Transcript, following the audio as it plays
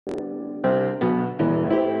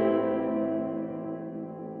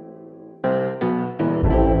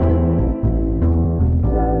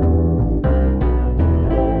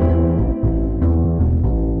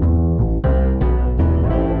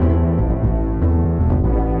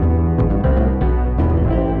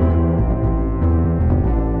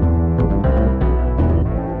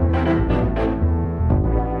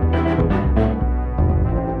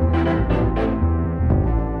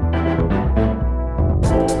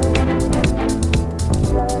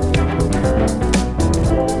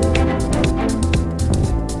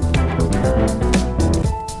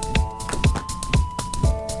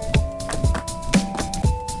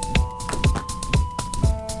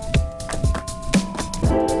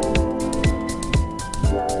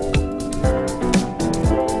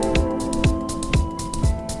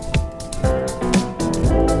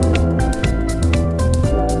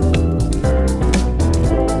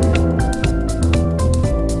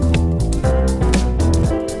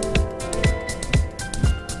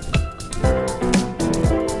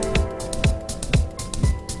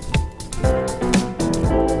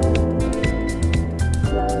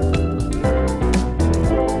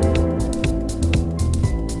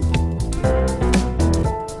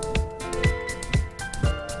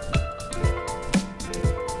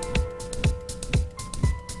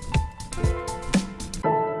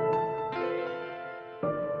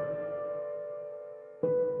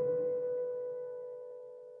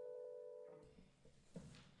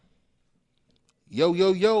Yo,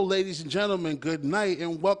 yo, yo, ladies and gentlemen, good night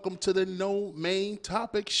and welcome to the No Main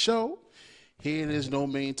Topic Show. Here it is, No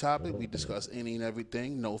Main Topic. We discuss any and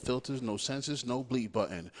everything. No filters, no censors, no bleep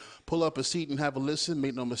button. Pull up a seat and have a listen.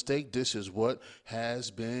 Make no mistake, this is what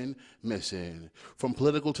has been missing. From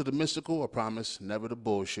political to the mystical, I promise never to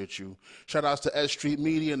bullshit you. Shout outs to S.STREET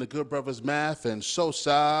Media and the Good Brothers Math and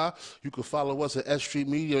Sosa. You can follow us at S.STREET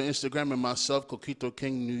Media on Instagram and myself, Coquito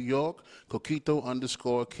King New York, Coquito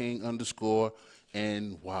 _King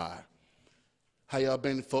NY. How y'all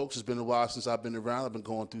been, folks? It's been a while since I've been around. I've been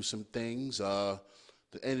going through some things. The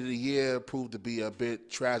end of the year proved to be a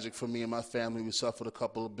bit tragic for me and my family. We suffered a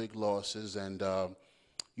couple of big losses, and, we're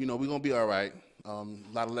going to be all right. A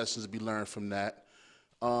lot of lessons to be learned from that.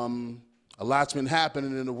 A lot's been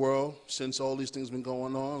happening in the world since all these things been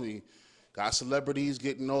going on. We got celebrities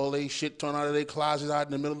getting all their shit torn out of their closets out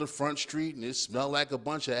in the middle of the front street, and it smelled like a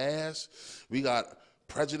bunch of ass. We got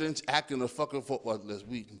presidents acting a fucking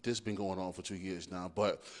this been going on for 2 years now,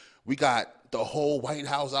 but we got the whole White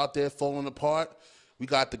House out there falling apart. We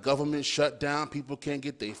got the government shut down. People can't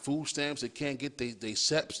get their food stamps. They can't get their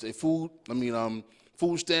SEPs, their food.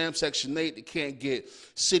 Food stamps, Section 8. They can't get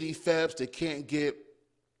city FEPs. They can't get,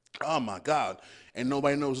 oh my God. And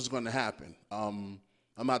nobody knows what's going to happen. I'm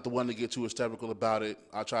not the one to get too hysterical about it.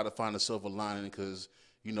 I'll try to find a silver lining because,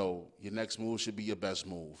 your next move should be your best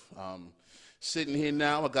move. Sitting here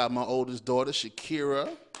now, I got my oldest daughter,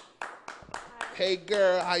 Shakira. Hey,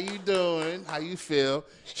 girl, how you doing? How you feel?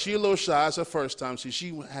 She a little shy. It's her first time. See,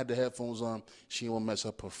 she had the headphones on. She won't mess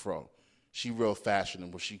up her fro. She real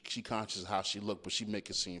fashionable. She conscious of how she look, but she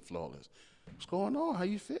make it seem flawless. What's going on? How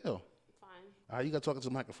you feel? Fine. You got to talk to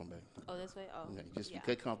the microphone, baby. Oh, this way? Oh, Okay, just yeah.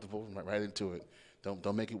 get comfortable, right into it.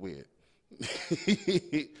 Don't make it weird.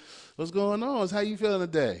 What's going on? How you feeling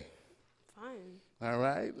today? Fine. All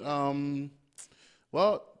right.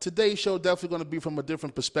 Well, today's show definitely going to be from a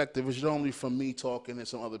different perspective. It's only from me talking and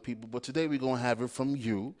some other people, but today we're going to have it from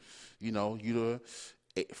you. You the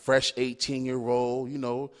fresh 18-year-old,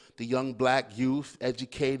 the young black youth,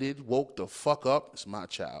 educated, woke the fuck up. It's my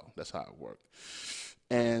child. That's how it worked.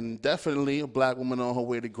 And definitely a black woman on her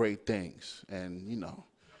way to great things. And,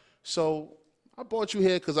 so I brought you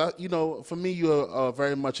here because, for me, you're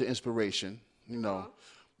very much an inspiration,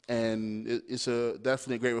 And it's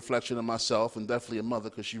definitely a great reflection of myself and definitely a mother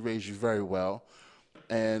because she raised you very well.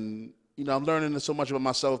 And, I'm learning so much about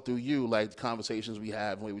myself through you, like the conversations we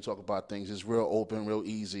have, the way we talk about things. It's real open, real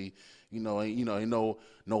easy, ain't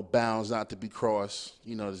no bounds not to be crossed.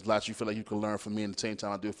 There's lots you feel like you can learn from me, and at the same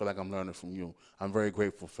time I do feel like I'm learning from you. I'm very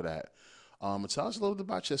grateful for that. Tell us a little bit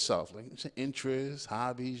about yourself, like interests,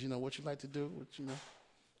 hobbies, what you like to do,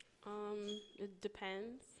 It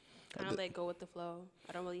depends. Kind of like go with the flow.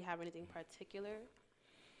 I don't really have anything particular.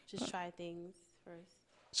 Just try things first.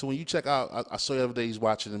 So when you check out, I saw you the other day he's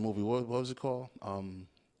watching the movie. What was it called?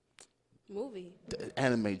 Movie. The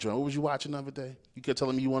anime joint. What was you watching the other day? You kept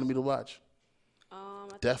telling me you wanted me to watch.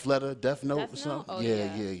 Death Note, or something. Oh,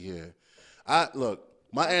 yeah. Look,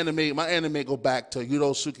 my anime go back to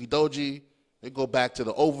Yudosuke Doji. It go back to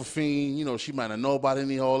the Overfiend. She might not know about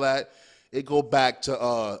any of all that. It go back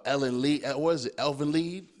to Ellen Lee. What is it? Elvin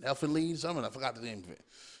Lee? Something. I forgot the name of it.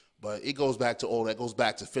 But it goes back to all that. It goes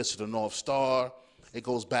back to Fist of the North Star. It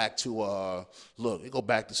goes back to, it go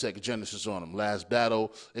back to Sega Genesis on them. Last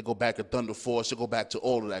Battle. It go back to Thunder Force. It go back to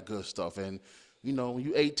all of that good stuff. And, when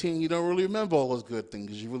you're 18, you don't really remember all those good things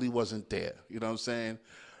because you really wasn't there. You know what I'm saying?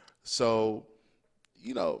 So,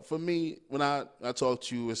 for me, when I talk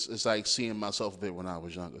to you, it's like seeing myself a bit when I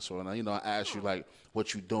was younger. So, when I ask you, like,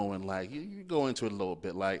 what you doing, like, you go into it a little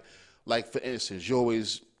bit. Like for instance, you're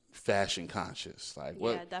always fashion conscious. Like,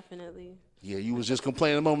 what? Yeah, definitely. Yeah, you was just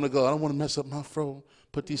complaining a moment ago. I don't want to mess up my fro.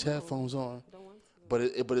 Put these headphones on. Don't want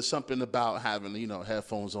to. But it's something about having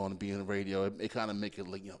headphones on and being on the radio. It kind of make it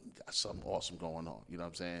like you got something awesome going on. You know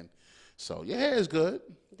what I'm saying? So your hair is good.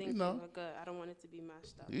 Thank you. Good. I don't want it to be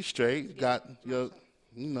mashed up. You straight. Got your,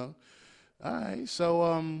 All right.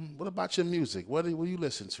 So what about your music? What do you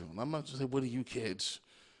listen to? I'm not just say what do you kids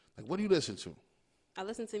like? What do you listen to? I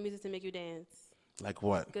listen to music to make you dance. Like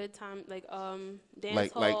what? Good time, like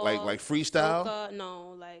dance like freestyle. Soca,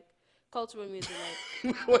 no, like cultural music.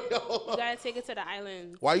 Like Wait, you gotta take it to the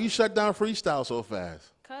islands. Why you shut down freestyle so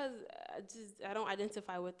fast? Cause I don't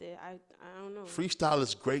identify with it. I don't know. Freestyle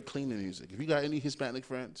is great cleaning music. If you got any Hispanic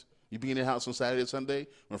friends, you be in their house on Saturday or Sunday,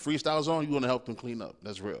 when freestyle's on, you want to help them clean up.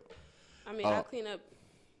 That's real. I mean, I clean up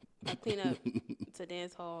to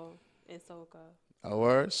dance hall and soca. Oh,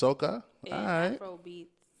 word? Soca? And all right. Afro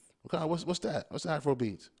beats. Okay, what's that? What's the Afro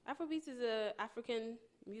beats? Afrobeats is a African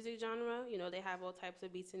music genre. You know, they have all types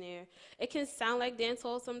of beats in there. It can sound like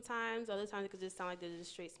dancehall sometimes. Other times it could just sound like they're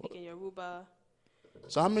just straight speaking Yoruba.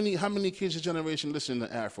 So how many kids your generation listen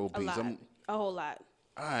to Afro A beats? lot, a whole lot,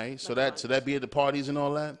 All right, so like a bunch. that be at the parties and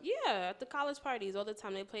all that. Yeah, at the college parties all the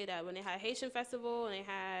time they play that. When they had Haitian festival and they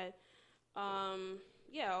had,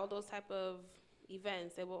 yeah, all those type of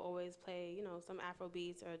events, they will always play, you know, some Afro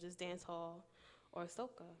beats or just dance hall or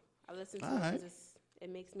soca. I listen to All it right, because it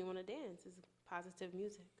makes me want to dance. It's positive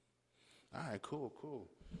music. all right, cool.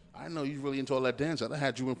 I know you really into all that dance. I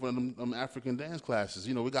had you in one of them African dance classes.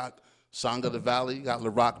 You know, we got Song of the Valley, got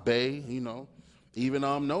LaRock Bay. You know, even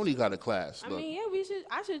Noni got a class. I Look, mean, yeah, we should.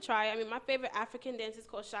 I should try. I mean, my favorite African dance is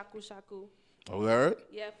called shaku shaku. oh, you heard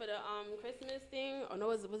Yeah, for the Christmas thing. Or no,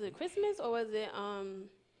 was it Christmas or was it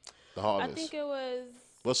the I harvest. think it was.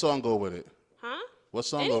 What song go with it? Huh? What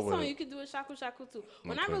song Any go with song it? you could do a shaku shaku too.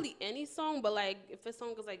 Well, not Okay. really any song, but like if a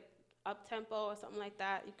song is like up tempo or something like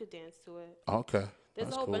that, you could dance to it. Okay, There's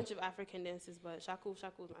that's a whole cool. bunch of African dances, but shaku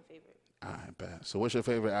shaku is my favorite. All right, bad. So, what's your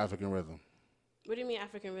favorite African rhythm? What do you mean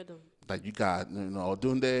African rhythm? Like you got,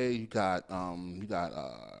 Dunde, you got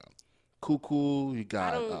Cuckoo, you I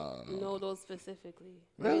got don't know those specifically.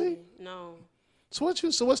 really? No. So what's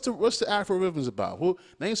the Afro rhythms about? Who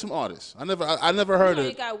name some artists? I never heard You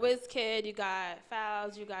of. got Wizkid, you got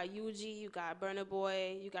Fowls, you got UG, you got Burna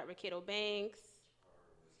Boy, you got Ricardo Banks.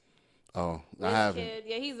 Oh, I haven't. Wizkid,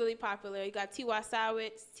 yeah, he's really popular. You got Tiwa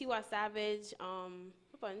Savage,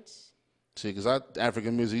 a bunch. See, because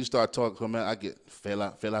African music, you start talking, man, I get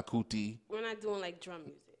Fela Kuti. We're not doing like drum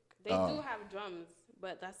music. They Oh. do have drums,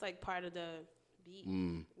 but that's like part of the beat,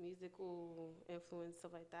 musical influence,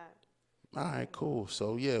 stuff like that. All right, cool.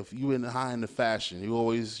 So yeah, if you in high in the fashion, you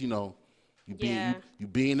always, Yeah. you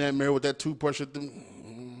be in that mirror with that toothbrush at the.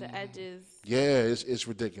 The edges, Yeah, it's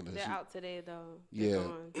ridiculous. they're out today though. Yeah.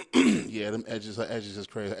 They're gone. Yeah, them her edges is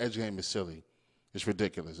crazy. Her edge game is silly. It's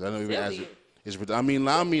ridiculous. I don't even ask Silly? it. I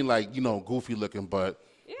mean like, goofy looking, but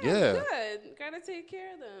Yeah, yeah. good. Gotta take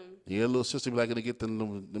care of them. Yeah, little sister be like to get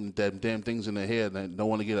them damn things in their hair and don't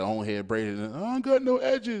want to get her own hair braided. And I don't got no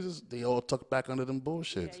edges. They all tucked back under them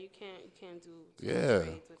bullshits. Yeah, you can't do too Yeah, much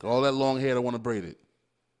braids with all that. that long hair, they want to braid it.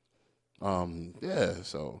 Yeah.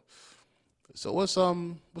 So what's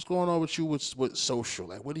going on with you with social?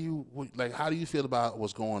 Like, like? How do you feel about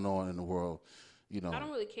what's going on in the world? You know, I don't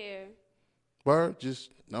really care. word,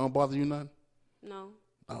 just don't bother you none. No,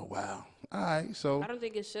 Oh wow. All right. So I don't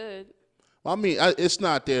think it should. I mean, it's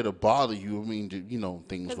not there to bother you. I mean,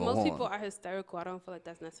 things Because go most on. people are hysterical. I don't feel like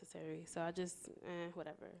that's necessary. So I just,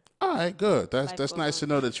 whatever. All right, good. That's Life goes nice to on.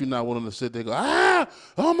 know that you're not willing to sit there and go,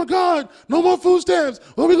 oh my God, no more food stamps.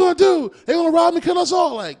 What are we gonna do? They gonna rob me, kill us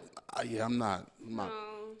all. Like, yeah, I'm not. No,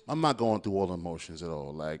 I'm not going through all the emotions at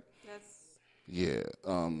all. Like, that's yeah.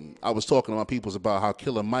 I was talking to my peoples about how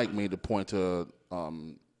Killer Mike made the point to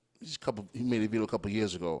he made a video a couple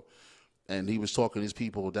years ago, and he was talking to these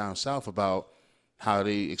people down south about how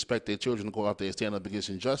they expect their children to go out there and stand up against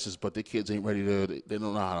injustice, but their kids ain't ready to. They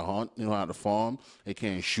don't know how to hunt. They don't know how to farm. They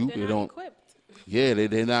can't shoot. they're They not don't. equipped. Yeah,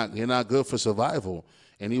 they're not good for survival.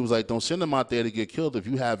 And he was like, don't send them out there to get killed if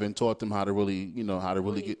you haven't taught them how to really, how to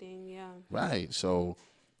really get Anything, yeah. right. So,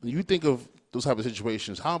 when you think of those type of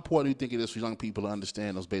situations, how important do you think it is for young people to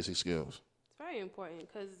understand those basic skills? It's very important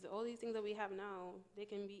because all these things that we have now, they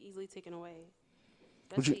can be easily taken away.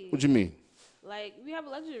 What Especially, you mean? like, we have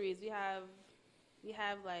luxuries. We have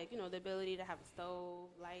like, the ability to have a stove,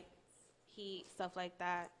 lights, heat, stuff like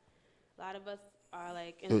that. A lot of us are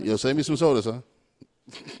like, Yo, send me some sodas, huh?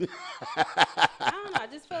 I don't know. I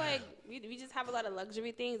just feel like we just have a lot of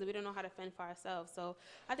luxury things that we don't know how to fend for ourselves. So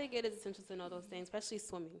I think it is essential to know those things, especially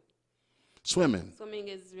swimming. Swimming. Swimming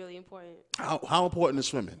is really important. How important is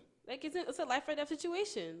swimming? Like it's a life or death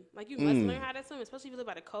situation. Like you must learn how to swim, especially if you live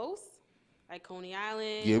by the coast, like Coney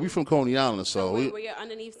Island. Yeah, we from Coney Island, so where you're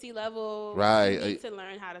underneath sea level. Right. You need to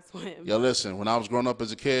learn how to swim. yo, listen. When I was growing up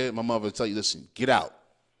as a kid, my mother would tell you, listen, get out.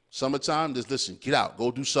 Summertime, just listen, get out,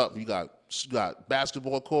 go do something. You got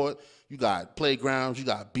basketball court, you got playgrounds, you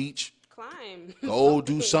got beach. Climb. Go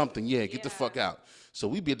do something. Yeah, get the Yeah. fuck out. So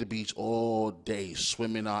we be at the beach all day,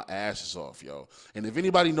 swimming our asses off, yo. And if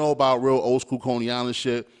anybody know about real old school Coney Island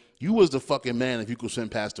shit, you was the fucking man if you could swim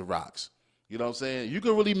past the rocks. You know what I'm saying? You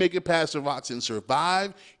could really make it past the rocks and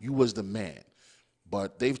survive. You was the man.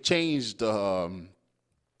 But they've changed the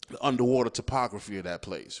underwater topography of that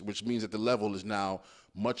place, which means that the level is now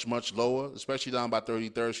much, much lower, especially down by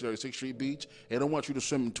 33rd, 36th Street Beach. They don't want you to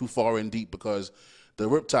swim too far in deep because the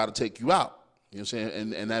riptide will take you out. You know what I'm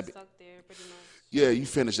saying? And that, Stuck there pretty much. yeah, you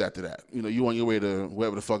finish after that. You on your way to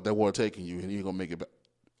wherever the fuck that water taking you, and you're gonna make it back.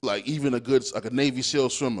 like even a good like a Navy SEAL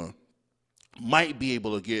swimmer might be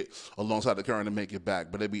able to get alongside the current and make it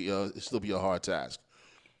back, but it'd still be a hard task.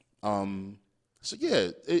 So yeah,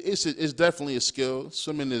 it's definitely a skill.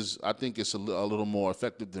 Swimming is, I think, it's a little more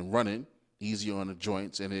effective than running, easier on the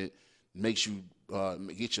joints, and it makes you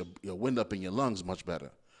get your wind up in your lungs much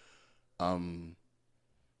better. Um,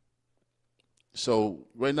 so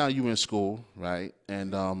right now you in school, right?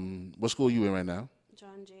 And what school you in right now?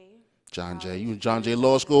 John Jay John Jay. College You in John here Jay in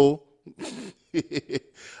Law Georgia. School?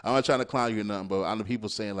 I'm not trying to clown you or nothing, but I know people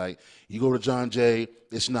saying like, you go to John Jay,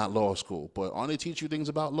 it's not law school. But aren't they teach you things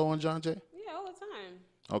about law in John Jay? Yeah, all the time.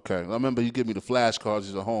 Okay, I remember you give me the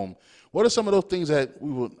flashcards at home. What are some of those things that we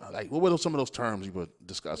would like? What were some of those terms you would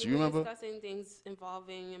discuss? We You were remember? discussing things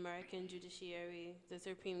involving American judiciary, the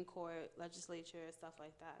Supreme Court, legislature, stuff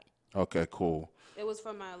like that. Okay, cool. It was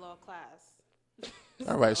from my law class.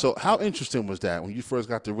 All right. So So how interesting was that when you first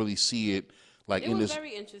got to really see it, like it in was this?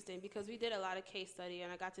 very interesting because we did a lot of case study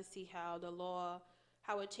and I got to see how the law,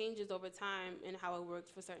 how it changes over time and how it works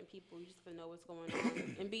for certain people. You just have to know what's going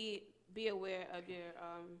on and be aware of your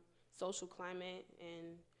social climate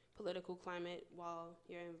and political climate while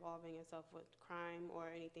you're involving yourself with crime or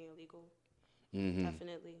anything illegal.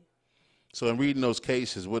 Definitely. So in reading those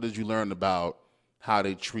cases, what did you learn about how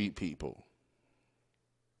they treat people?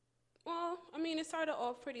 Well, I mean, it started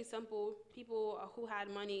off pretty simple. People who had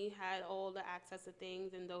money had all the access to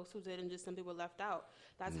things, and those who didn't just simply were left out.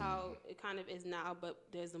 That's how it kind of is now, but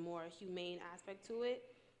there's a more humane aspect to it.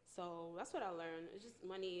 So that's what I learned. It's just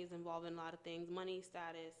money is involved in a lot of things. Money,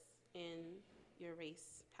 status, and your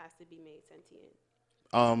race has to be made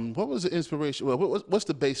sentient. What was the inspiration? Well, what's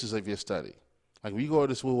the basis of your study? Like when you go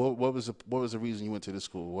to school, what was the reason you went to this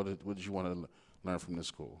school? What did you want to learn from this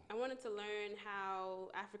school? I wanted to learn how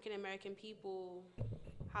African American people,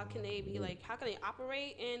 how can they be like, how can they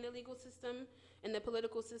operate in the legal system, in the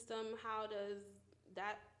political system? How does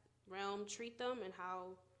that realm treat them, and how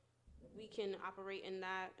we can operate in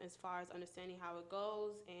that as far as understanding how it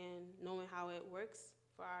goes and knowing how it works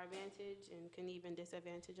for our advantage and can even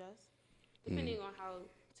disadvantage us, depending on how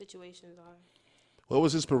situations are. What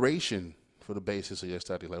was inspiration for the basis of your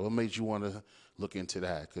study? Like, what made you want to look into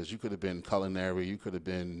that? Because you could have been culinary, you could have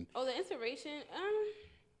been. Oh, the inspiration.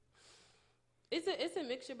 It's a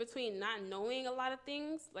mixture between not knowing a lot of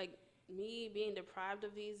things, like me being deprived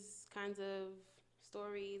of these kinds of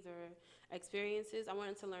stories or experiences. I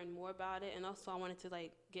wanted to learn more about it, and also I wanted to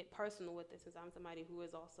like get personal with it since I'm somebody who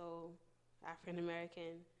is also African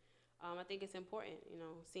American. I think it's important,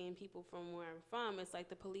 seeing people from where I'm from. It's like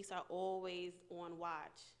the police are always on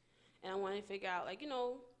watch, and I want to figure out, like,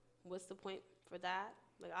 what's the point for that?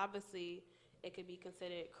 Like, obviously, it could be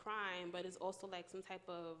considered crime, but it's also like some type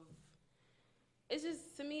of. It's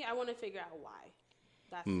just, to me, I want to figure out why.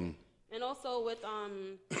 That's it. And also with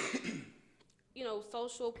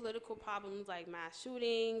social political problems like mass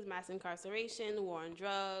shootings, mass incarceration, war on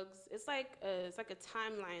drugs. It's like a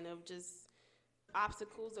timeline of just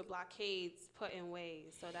obstacles or blockades put in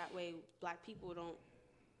ways so that way black people don't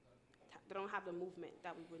have the movement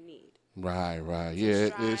that we would need Right, right. to Yeah,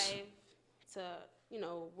 it's. strive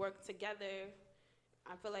to work together.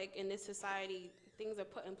 I feel like in this society things are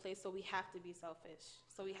put in place so we have to be selfish,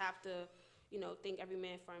 so we have to think every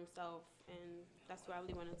man for himself, and that's what I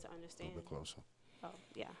really wanted to A understand. little bit closer. Oh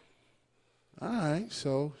yeah. All right,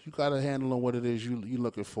 so you got a handle on what it is you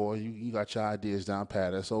looking for. You got your ideas down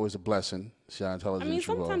pat. That's always a blessing. See how I intelligent mean,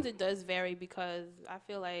 you are. sometimes it does vary because I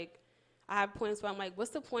feel like I have points where I'm like,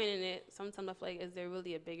 what's the point in it? Sometimes I feel like, is there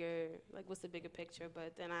really what's the bigger picture?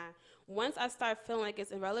 But then once I start feeling like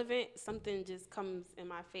it's irrelevant, something just comes in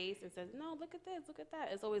my face and says, no, look at this, look at that.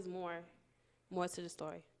 It's always more to the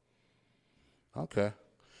story. Okay.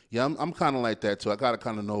 Yeah, I'm kind of like that too. I gotta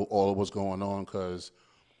kind of know all of what's going on because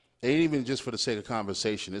it ain't even just for the sake of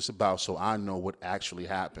conversation. It's about so I know what actually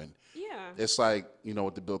happened. Yeah. It's like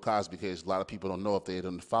with the Bill Cosby case. A lot of people don't know if they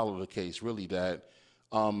didn't follow the case. Really, that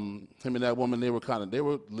him and that woman, they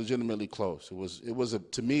were legitimately close.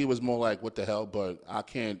 To me, it was more like what the hell. But I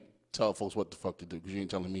can't tell folks what the fuck to do because you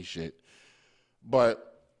ain't telling me shit.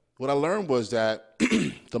 But what I learned was that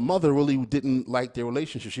the mother really didn't like their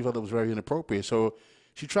relationship. She felt it was very inappropriate. So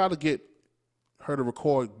she tried to get her to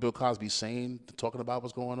record Bill Cosby talking about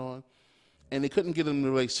what's going on. And they couldn't get him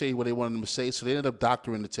to really say what they wanted him to say, so they ended up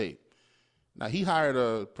doctoring the tape. Now, he hired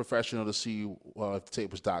a professional to see if the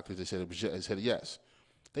tape was doctored. They said yes.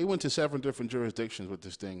 They went to several different jurisdictions with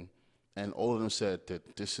this thing, and all of them said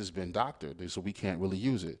that this has been doctored, so we can't really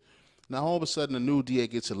use it. Now, all of a sudden, a new DA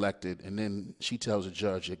gets elected, and then she tells the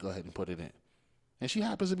judge, yeah, go ahead and put it in. And she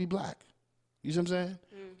happens to be black. You see what I'm saying?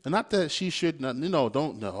 And not that she should not,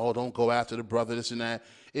 don't no, oh, don't go after the brother, this and that.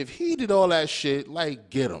 If he did all that shit, like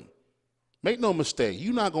get him. Make no mistake,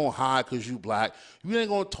 you not gonna hide because you black. You ain't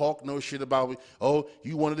gonna talk no shit about, oh,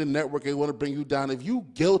 you wanted the network, they want to bring you down. If you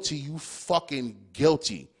guilty, you fucking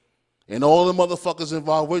guilty. And all the motherfuckers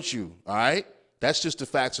involved with you, all right? That's just the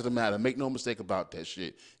facts of the matter. Make no mistake about that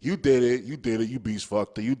shit. You did it, you beast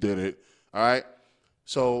fucked, you did it, all right?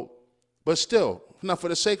 So, but still, now for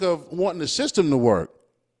the sake of wanting the system to work,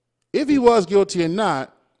 if he was guilty or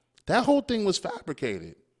not, that whole thing was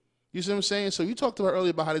fabricated. You see what I'm saying? So you talked about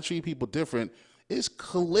earlier about how they treat people different. It's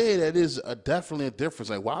clear that is definitely a difference.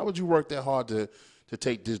 Like, why would you work that hard to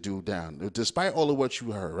take this dude down, despite all of what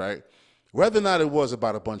you heard, right? Whether or not it was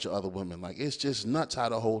about a bunch of other women, like it's just nuts how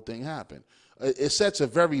the whole thing happened. It sets a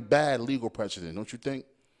very bad legal precedent, don't you think?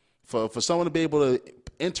 For someone to be able to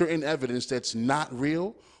enter in evidence that's not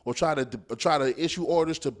real, or try to issue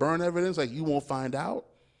orders to burn evidence, like you won't find out.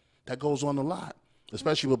 That goes on a lot,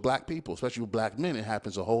 especially with black people, especially with black men. It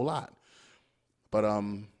happens a whole lot. But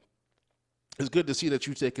it's good to see that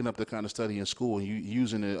you're taking up the kind of study in school and you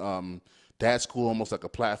using it, that school almost like a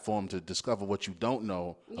platform to discover what you don't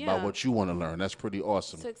know about what you want to learn. That's pretty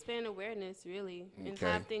awesome. To expand awareness, really, and Okay.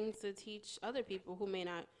 have things to teach other people who may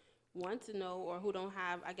not want to know or who don't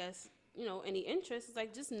have, I guess, any interest. It's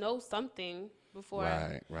like just know something before.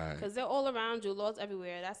 Right. Because they're all around you, laws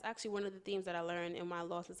everywhere. That's actually one of the themes that I learned in my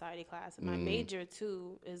law society class. And my major,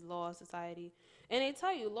 too, is law society. And they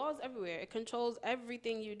tell you, laws everywhere. It controls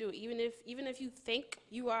everything you do. Even if you think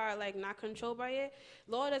you are, like, not controlled by it,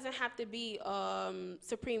 law doesn't have to be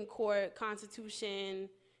Supreme Court, Constitution,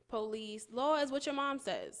 police. Law is what your mom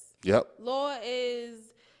says. Yep. Law is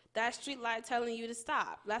that street light telling you to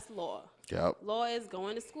stop. That's law. Yep. Law is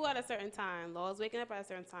going to school at a certain time. Law is waking up at a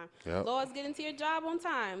certain time. Yep. Law is getting to your job on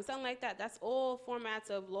time. Something like that. That's all formats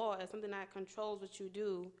of law. It's something that controls what you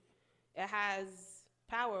do. It has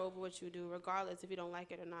power over what you do, regardless if you don't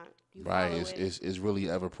like it or not. You Right. follow it. It's really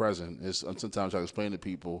ever present. Sometimes I explain to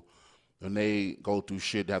people when they go through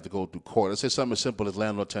shit, they have to go through court. Let's say something as simple as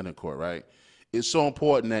landlord-tenant court, right? It's so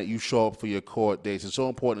important that you show up for your court dates. It's so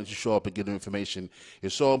important that you show up and get them information.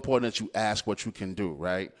 It's so important that you ask what you can do,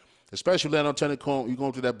 right? Especially landlord-tenant court, you're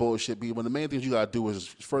going through that bullshit. But one of the main things you got to do is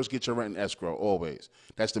first get your rent in escrow, always.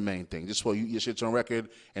 That's the main thing. Just so your shit's on record,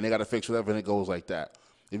 and they got to fix whatever, and it goes like that.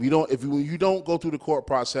 If you don't go through the court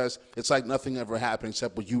process, it's like nothing ever happened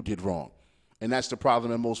except what you did wrong. And that's the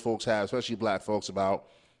problem that most folks have, especially black folks, about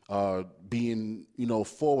being,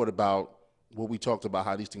 forward about what we talked about,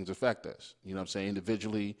 how these things affect us. You know what I'm saying?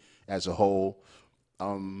 Individually, as a whole.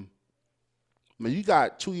 Man, you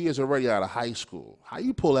got 2 years already out of high school. How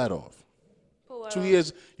you pull that off? Pull 2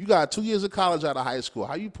 years. You got 2 years of college out of high school.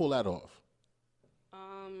 How you pull that off?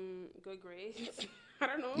 Good grades. I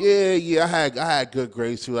don't know. Yeah. I had good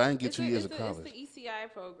grades too. I didn't get 2 years of college. It's the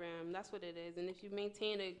ECI program. That's what it is. And if you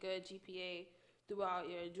maintain a good GPA throughout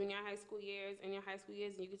your junior high school years and your high school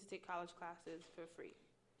years, you get to take college classes for free.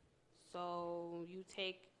 So you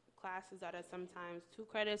take classes that are sometimes 2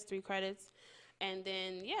 credits, 3 credits, and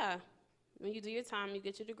then, when you do your time, you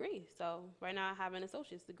get your degree. So right now I have an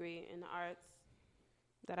associate's degree in the arts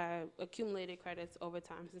that I accumulated credits over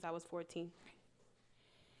time since I was 14.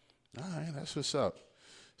 All right, that's what's up.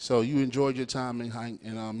 So you enjoyed your time in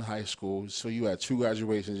high school. So you had 2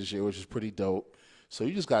 graduations this year, which is pretty dope. So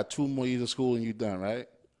you just got 2 more years of school and you're done, right?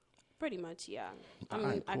 Pretty much, yeah.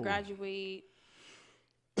 Cool. I graduate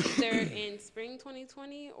either in spring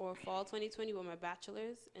 2020 or fall 2020 with my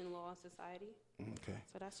bachelor's in law and society. Okay.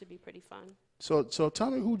 So that should be pretty fun. So tell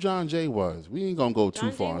me who John Jay was. We ain't gonna go too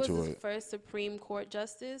far into John Jay was it. the first Supreme Court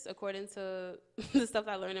justice, according to the stuff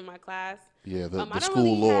I learned in my class. Yeah, the I don't school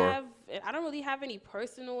really lore. I don't really have any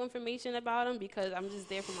personal information about him because I'm just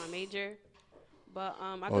there for my major. But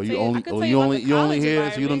I could tell you about the college environment. You only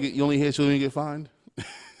here so you don't get fined.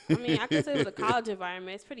 I mean, I could say it was a college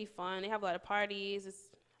environment. It's pretty fun. They have a lot of parties.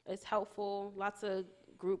 It's helpful. Lots of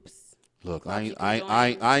groups. Look, I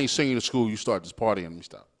ain't singing to school. You start this party and let me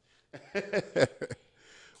stop.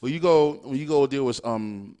 When you go deal with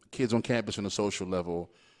kids on campus on a social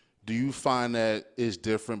level, do you find that it's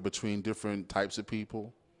different between different types of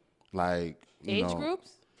people, like age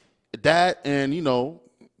groups? That and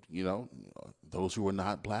those who are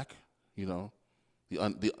not black, the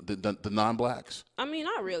non-blacks. I mean,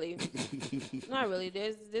 not really. Not really.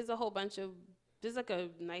 There's a whole bunch of there's like a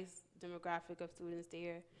nice demographic of students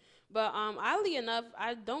there. But oddly enough,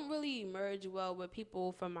 I don't really merge well with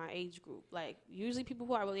people from my age group. Like, usually people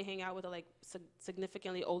who I really hang out with are, like,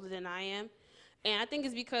 significantly older than I am. And I think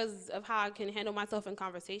it's because of how I can handle myself in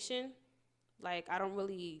conversation. Like, I don't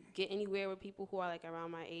really get anywhere with people who are, like,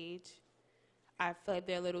 around my age. I feel like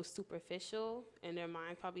they're a little superficial and their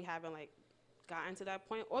mind probably haven't like gotten to that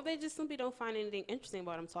point, or they just simply don't find anything interesting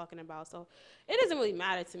about what I'm talking about. So it doesn't really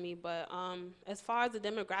matter to me. But as far as the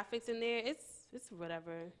demographics in there, it's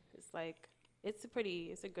whatever. It's like it's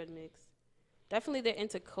a good mix. Definitely they're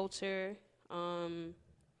into culture.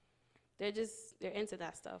 They're into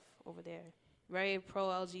that stuff over there. Very pro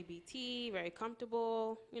LGBT, very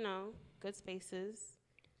comfortable, good spaces.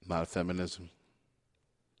 Not feminism.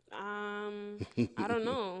 I don't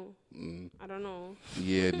know. I don't know.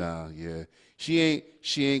 Yeah, nah, yeah. She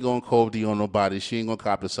ain't gonna code D on nobody. She ain't gonna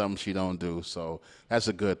copy something she don't do. So that's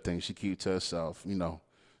a good thing. She keeps to herself, to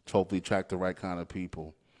hopefully attract the right kind of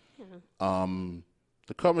people. Yeah.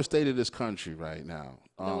 The current state of this country right now.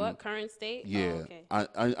 The what current state? Yeah, Oh,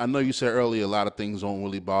 okay. I know you said earlier a lot of things don't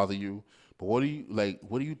really bother you, but what do you like?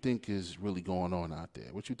 What do you think is really going on out there?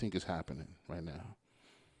 What you think is happening right now?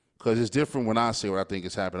 Because it's different when I say what I think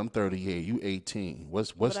is happening. I'm 38. You 18.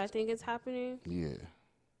 What's What I think is happening? yeah?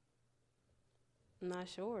 I'm not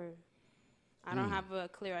sure. I don't have a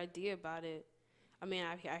clear idea about it. I mean,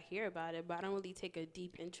 I hear about it, but I don't really take a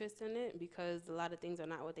deep interest in it because a lot of things are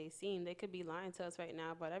not what they seem. They could be lying to us right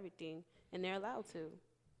now about everything, and they're allowed to.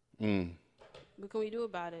 What can we do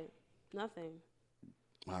about it? Nothing.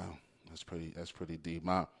 Wow, that's pretty deep.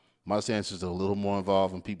 My stance is a little more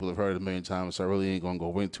involved, and people have heard it a million times, so I really ain't gonna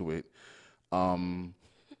go into it.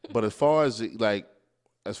 But as far as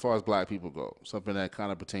black people go, something that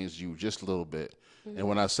kind of pertains to you just a little bit. And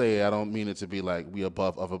when I say it, I don't mean it to be like we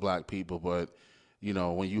above other black people, but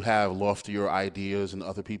when you have loftier ideas and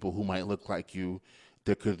other people who might look like you,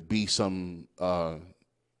 there could be some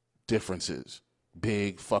differences,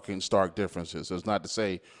 big fucking stark differences. So it's not to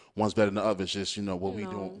say one's better than the other. It's just what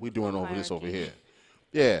we doing over this over here.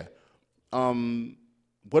 Yeah.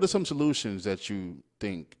 What are some solutions that you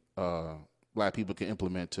think black people can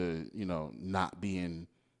implement to not be in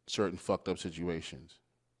certain fucked up situations?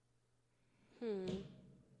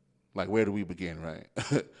 Like, where do we begin, right?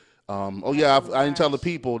 I didn't tell the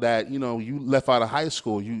people that you left out of high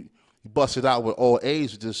school. You busted out with all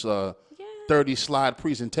A's with this 30-slide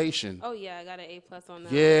presentation. Oh yeah, I got an A+ on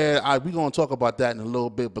that. Yeah, we gonna talk about that in a little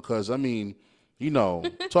bit because I mean,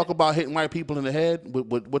 talk about hitting white people in the head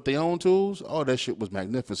with their own tools. Oh, that shit was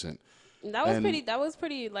magnificent. That was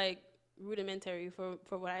pretty like rudimentary for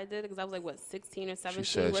what I did because I was like 16 or 17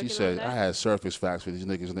 She said on that. I had surface facts for these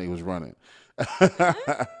niggas and they was running.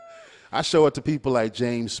 I show it to people like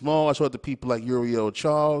James Small. I show it to people like Uriel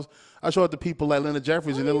Charles. I show it to people like Leonard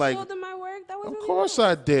Jeffries, and they're like, showed them my work? That was of really course dope.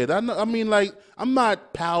 I did. I mean, like, I'm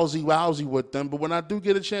not palsy-wowsy with them, but when I do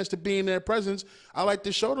get a chance to be in their presence, I like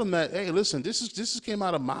to show them that, hey, listen, this came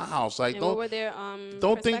out of my house. Like, And what were their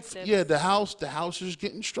don't think, perspectives? the house is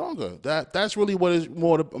getting stronger. That's really what it's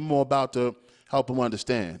more about to help them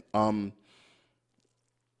understand.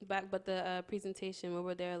 But the presentation, what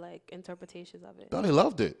were their like interpretations of it? No, they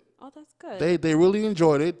loved it. Oh, that's good. They really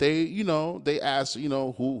enjoyed it. They asked,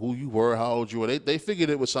 who you were, how old you were. They figured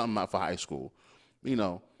it was something out for high school,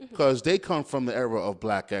 because they come from the era of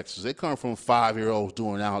black X's. They come from 5-year-olds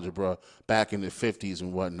doing algebra back in the 50s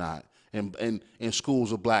and whatnot, and in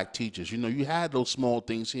schools of black teachers. You had those small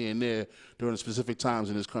things here and there during specific times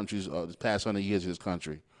in this country's the past 100 years of this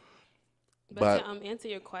country. But to answer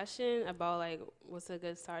your question about like what's a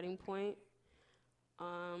good starting point,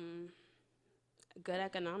 good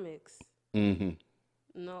economics.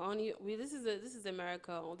 No, this is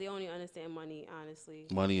America. They only understand money, honestly.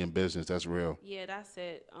 Money and business, that's real. Yeah, that's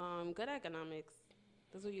it. Good economics.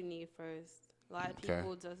 That's what you need first. A lot of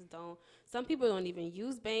people just don't. Some people don't even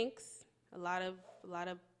use banks. A lot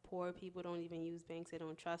of poor people don't even use banks. They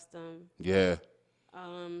don't trust them. Yeah.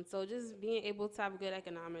 So just being able to have good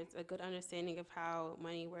economics, a good understanding of how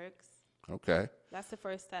money works. Okay. That's the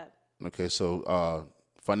first step. Okay, so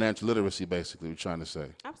financial literacy, basically, you're trying to say.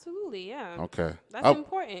 Absolutely, yeah. Okay. That's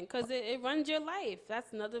important because it runs your life.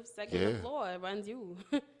 That's another second of law. It runs you.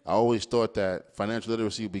 I always thought that financial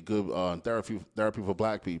literacy would be good therapy for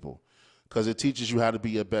black people because it teaches you how to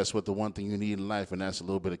be your best with the one thing you need in life, and that's a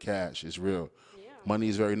little bit of cash. It's real. Yeah. Money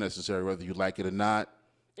is very necessary, whether you like it or not.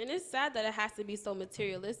 And it's sad that it has to be so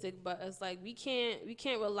materialistic, but it's like we can't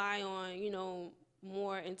rely on,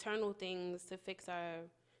 more internal things to fix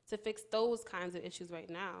those kinds of issues right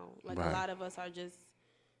now. Like a lot of us are just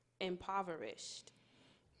impoverished.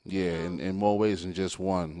 Yeah, in more ways than just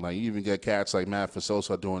one. Like you even get cats like Matt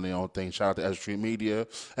Fasosa doing their own thing. Shout out to S.STREET Media.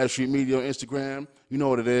 S.STREET Media on Instagram. You know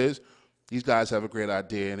what it is. These guys have a great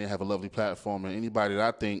idea and they have a lovely platform. And anybody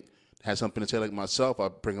that I think has something to say like myself, I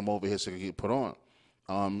bring them over here so they can get put on.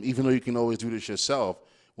 Even though you can always do this yourself,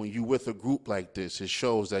 when you with a group like this, it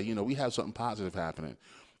shows that, we have something positive happening.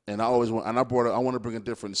 And I always want, and I brought, I want to bring a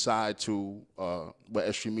different side to what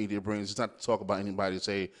S.STREET Media brings. It's not to talk about anybody,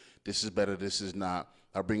 say this is better, this is not.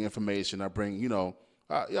 I bring information. I bring,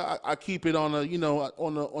 yeah, I keep it on a,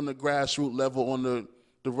 on the grassroots level, on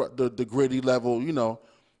the gritty level,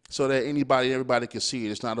 so that everybody can see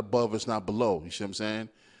it. It's not above, it's not below. You see what I'm saying?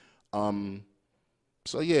 Um,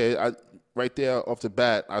 so yeah, right there off the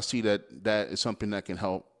bat, I see that is something that can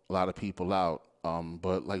help a lot of people out.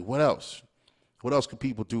 But like, what else? What else could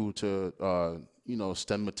people do to,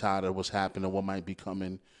 stem the tide of what's happening, what might be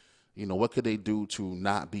coming? What could they do to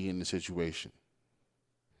not be in the situation?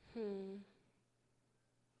 Hmm.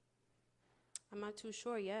 I'm not too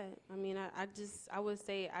sure yet. I mean, I would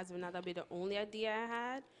say as of now that'd be the only idea I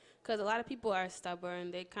had, because a lot of people are stubborn.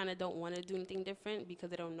 They kind of don't want to do anything different because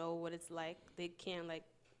they don't know what it's like. They can't like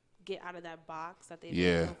get out of that box that they've been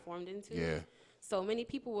Yeah, formed into. yeah, So many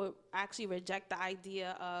people will actually reject the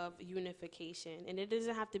idea of unification, and it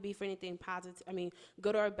doesn't have to be for anything positive. I mean,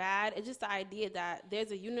 good or bad. It's just the idea that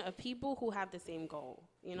there's a unit of people who have the same goal,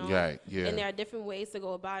 right, yeah. and there are different ways to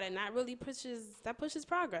go about it, and that pushes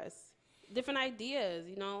progress. Different ideas,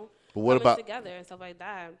 But coming together and stuff like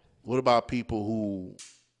that. what about people who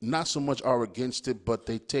not so much are against it, but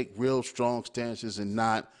they take real strong stances and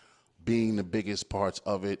not being the biggest parts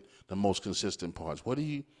of it, the most consistent parts? What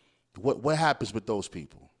happens with those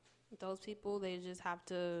people? Those people, they just have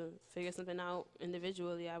to figure something out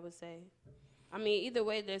individually, I would say. I mean, either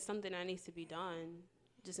way, there's something that needs to be done,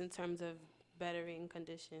 just in terms of bettering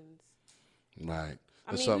conditions. Right.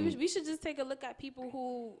 I There's mean, something. we should just take a look at people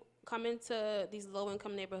who come into these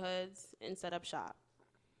low-income neighborhoods and set up shop.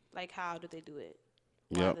 Like, how do they do it?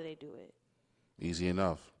 Why Yep. do they do it? Easy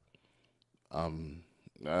enough. Um,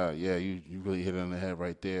 yeah, you really hit it on the head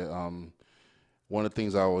right there. One of the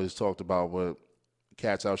things I always talked about with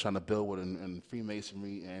cats I was trying to build with in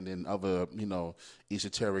Freemasonry and in other,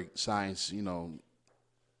 esoteric science,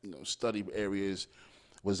 study areas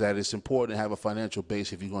was that it's important to have a financial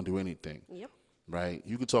base if you're going to do anything, Yep. right?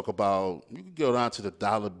 You could go down to the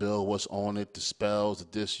dollar bill, what's on it, the spells, the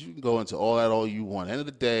this. You can go into all that all you want. End of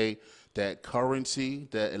the day, that currency,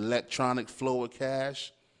 that electronic flow of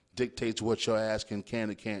cash dictates what your ass can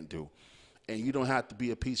and can't do. And you don't have to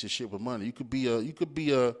be a piece of shit with money. It could be like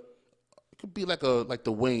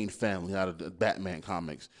the Wayne family out of the Batman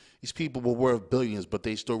comics. These people were worth billions, but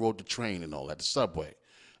they still rode the train and all that, the subway.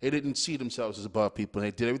 They didn't see themselves as above people.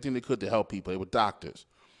 And they did everything they could to help people. They were doctors.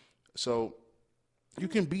 So you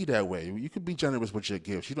can be that way. You can be generous with your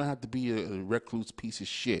gifts. You don't have to be a recluse piece of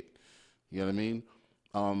shit. You know what I mean?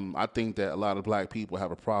 I think that a lot of black people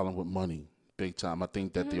have a problem with money, big time. I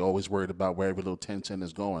think that they always worried about where every little 10 cent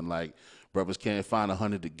is going. Like, brothers can't find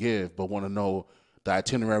 100 to give, but want to know the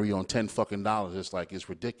itinerary on 10 fucking dollars. It's like, it's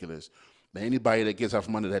ridiculous. Now, anybody that gets out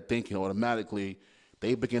from under that thinking, automatically,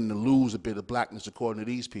 they begin to lose a bit of blackness according to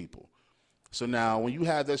these people. So now, when you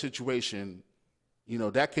have that situation,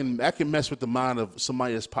 that can mess with the mind of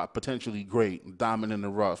somebody that's potentially great, diamond in the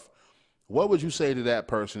rough. What would you say to that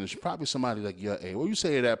person? It's probably somebody like your age. What would you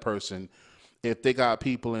say to that person if they got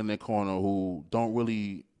people in their corner who don't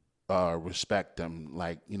really respect them,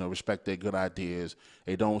 like, respect their good ideas?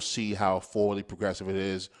 They don't see how forwardly progressive it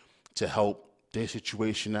is to help their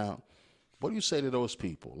situation out. What do you say to those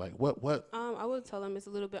people? Like, what? I would tell them it's a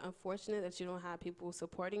little bit unfortunate that you don't have people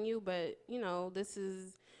supporting you, but this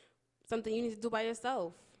is something you need to do by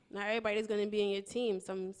yourself. Not everybody's going to be in your team.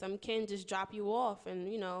 Some can just drop you off, and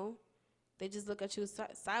they just look at you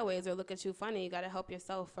sideways or look at you funny. You got to help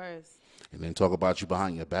yourself first. And then talk about you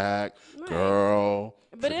behind your back, Right. girl.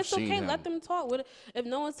 But it's Seen okay. him. Let them talk. If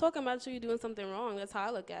no one's talking about you, you're doing something wrong. That's how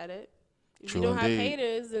I look at it. If you True don't have indeed.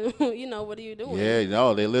 haters, then, what are you doing? Yeah,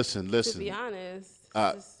 no, they listen. To be honest.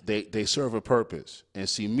 They serve a purpose. And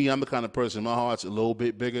see, me, I'm the kind of person, my heart's a little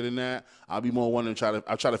bit bigger than that. I'll be more wanting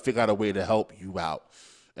I'll try to figure out a way to help you out.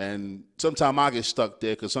 And sometimes I get stuck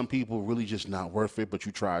there because some people really just not worth it, but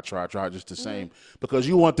you try just the same. Because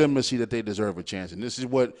you want them to see that they deserve a chance. And this is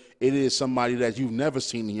what it is, somebody that you've never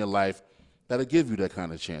seen in your life that'll give you that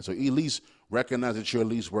kind of chance. So at least recognize that you're at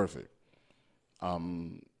least worth it.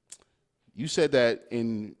 You said that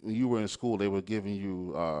when you were in school, they were giving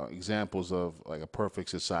you examples of like a perfect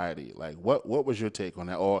society. Like, what was your take on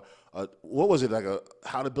that, or what was it, like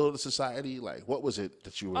how to build a society? Like, what was it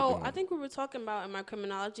that you were doing? I think we were talking about in my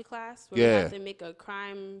criminology class where we Yeah. had to make a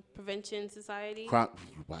crime prevention society.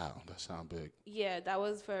 Wow, that sounds big. Yeah, that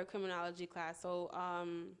was for a criminology class. So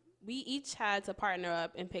we each had to partner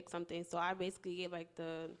up and pick something. So I basically gave like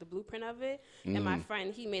the blueprint of it, and my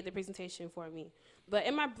friend, he made the presentation for me. But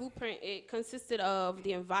in my blueprint, it consisted of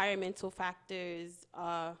the environmental factors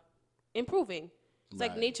improving. It's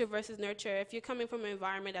like Right. nature versus nurture. If you're coming from an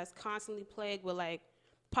environment that's constantly plagued with like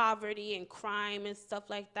poverty and crime and stuff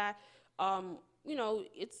like that,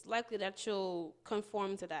 it's likely that you'll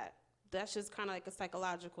conform to that. That's just kind of like a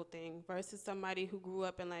psychological thing versus somebody who grew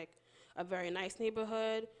up in like a very nice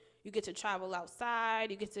neighborhood. You get to travel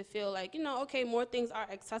outside. You get to feel like, okay, more things are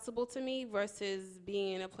accessible to me versus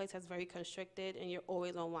being in a place that's very constricted and you're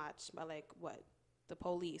always on watch by like what? The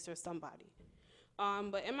police or somebody.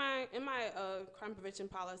 But in my crime prevention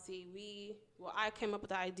policy, I came up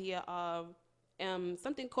with the idea of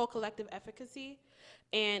something called collective efficacy,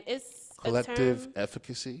 and it's a Collective term.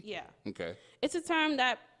 efficacy. Yeah, Okay. it's a term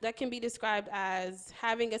that can be described as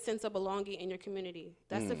having a sense of belonging in your community.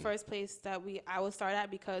 That's the first place that I will start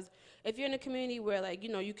at, because if you're in a community where like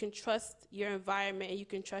you can trust your environment and you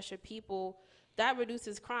can trust your people, that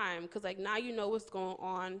reduces crime, because like now you know what's going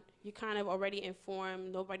on. You're kind of already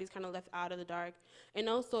informed. Nobody's kind of left out of the dark. And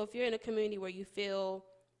also, if you're in a community where you feel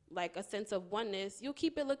like a sense of oneness, you'll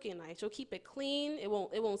keep it looking nice. You'll keep it clean. It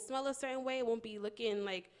won't smell a certain way. It won't be looking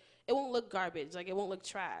like, it won't look garbage. Like, it won't look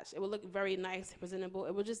trash. It will look very nice, presentable.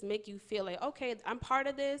 It will just make you feel like, okay, I'm part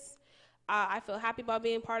of this. I feel happy about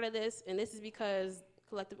being part of this, and this is because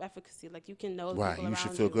collective efficacy. Like, you can know the Right. people You should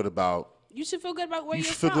around feel you. good about. You should feel good about where You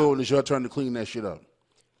you're should feel good from. when it's your turn to clean that shit up.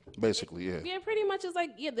 Basically, yeah. Yeah, pretty much it's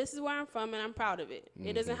like, yeah, this is where I'm from and I'm proud of it.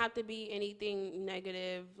 It doesn't Mm-hmm. have to be anything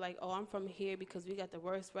negative, like, oh, I'm from here because we got the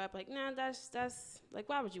worst rep. Like, nah, that's like,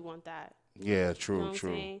 why would you want that? Yeah. You know True. what I'm True.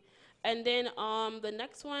 saying? And then the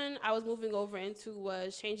next one I was moving over into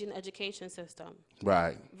was changing the education system.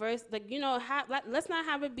 Right. Versus, like, let's not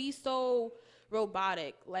have it be so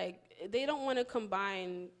robotic. Like, they don't want to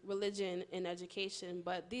combine religion and education,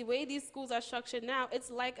 but the way these schools are structured now, it's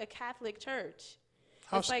like a Catholic church.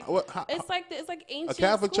 How? It's like What? it's like A ancient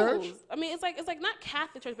Catholic church? schools. I mean, it's like not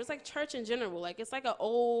Catholic church, but it's like church in general. Like, it's like an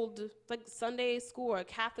old like Sunday school or a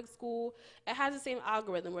Catholic school. It has the same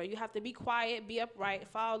algorithm where you have to be quiet, be upright,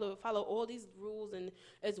 follow all these rules, and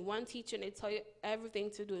it's one teacher and they tell you everything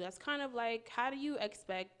to do. That's kind of like, how do you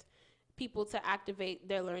expect people to activate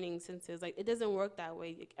their learning senses? Like, it doesn't work that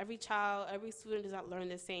way. Like, every child, every student does not learn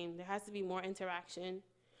the same. There has to be more interaction.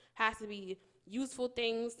 Has to be useful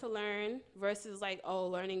things to learn versus like, oh,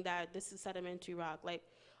 learning that this is sedimentary rock. Like,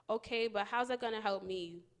 okay, but how's that gonna help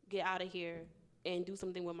me get out of here and do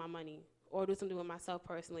something with my money or do something with myself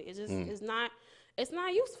personally? It just is not. It's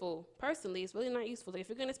not useful personally. It's really not useful. Like, if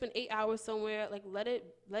you're gonna spend 8 hours somewhere, like, let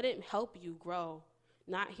it help you grow.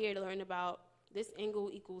 Not here to learn about this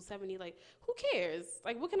angle equals 70. Like, who cares?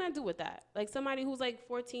 Like, what can I do with that? Like, somebody who's like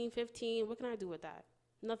 14, 15, what can I do with that?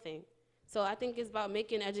 Nothing. So I think it's about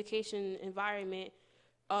making education environment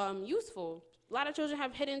useful. A lot of children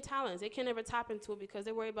have hidden talents. They can never tap into it because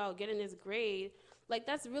they worry about getting this grade. Like,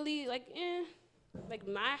 that's really like, eh. Like,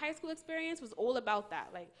 my high school experience was all about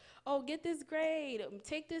that. Like, oh, get this grade,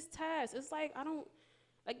 take this test. It's like, I don't,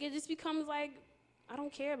 like, it just becomes like, I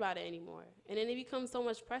don't care about it anymore. And then it becomes so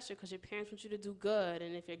much pressure because your parents want you to do good.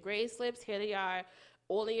 And if your grade slips, here they are,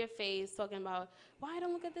 all in your face, talking about, why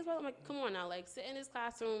don't look at this? I'm like, come on now, like, sit in this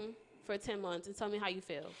classroom for 10 months and tell me how you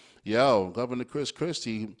feel. Yo, Governor Chris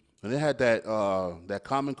Christie, when they had that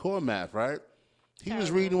Common Core math, right? He was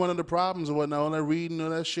reading Terrible. one of the problems and whatnot, all that reading all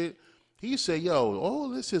that shit. He said, yo, all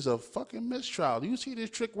this is a fucking mistrial. Do you see this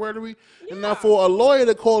trick wordery? And now Yeah. for a lawyer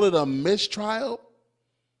to call it a mistrial,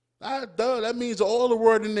 that means all the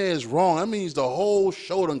word in there is wrong. That means the whole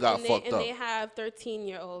show done got And they fucked and up. they have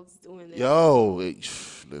 13-year-olds doing this. Yo,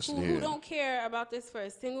 listen Who here. don't care about this for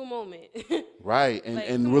a single moment. Right. And Like,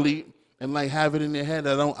 and come on. really and like have it in their head.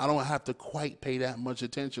 I don't have to quite pay that much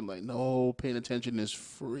attention. Like, no, paying attention is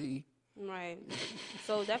free. Right.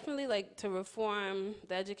 So definitely, like, to reform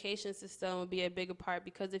the education system would be a bigger part,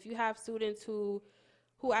 because if you have students who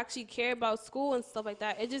actually care about school and stuff like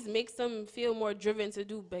that, it just makes them feel more driven to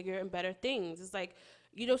do bigger and better things. It's like,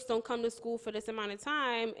 you just don't come to school for this amount of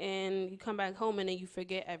time and you come back home and then you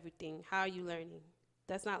forget everything. How are you learning?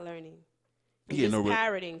 That's not learning. You're Yeah, just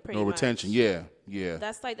parroting pretty no much. retention. Yeah, yeah.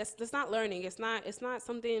 That's not learning. It's not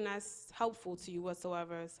something that's helpful to you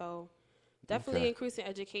whatsoever. So definitely Okay. increasing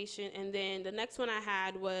education. And then the next one I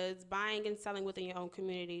had was buying and selling within your own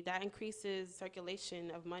community. That increases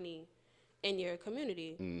circulation of money in your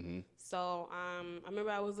community. Mm-hmm. So I remember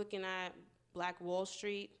I was looking at Black Wall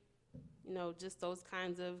Street, just those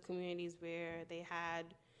kinds of communities where they had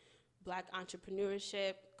Black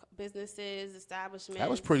entrepreneurship, businesses, establishments. That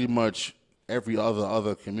was pretty much every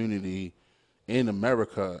other community in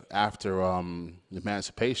America after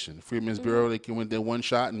emancipation. Freedmen's Bureau, they went there one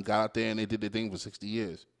shot and got out there and they did their thing for 60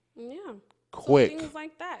 years. Yeah. So Quick. things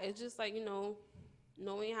like that. It's just like,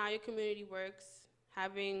 knowing how your community works,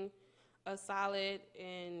 having a solid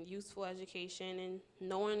and useful education and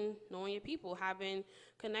knowing your people, having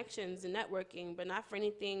connections and networking, but not for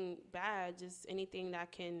anything bad, just anything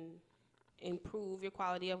that can improve your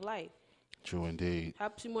quality of life. True indeed.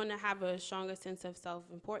 Helps you want to have a stronger sense of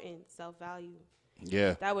self-importance, self-value.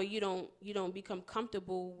 Yeah. That way you don't become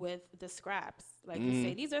comfortable with the scraps. Like you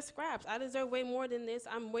say, these are scraps. I deserve way more than this.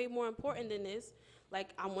 I'm way more important than this. Like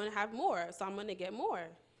I'm gonna have more, so I'm gonna get more.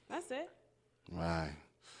 That's it. Right.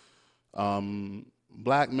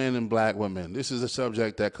 Black men and black women. This is a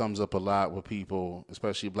subject that comes up a lot with people,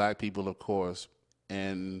 especially black people, of course.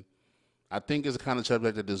 And I think it's the kind of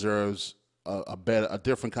subject that deserves a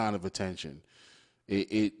different kind of attention.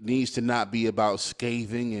 It needs to not be about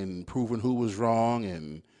scathing and proving who was wrong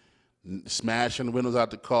and smashing the windows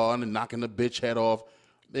out the car and knocking the bitch head off.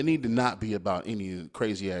 They need to not be about any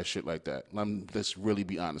crazy ass shit like that. Let's really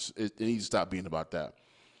be honest. It needs to stop being about that.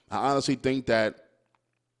 I honestly think that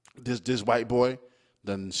this white boy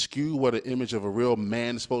done skew what an image of a real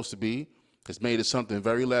man is supposed to be. Has made it something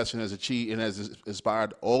very less and has achieved and has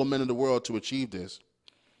inspired all men in the world to achieve this.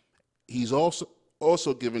 He's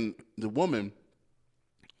also given the woman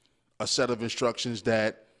a set of instructions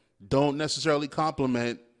that don't necessarily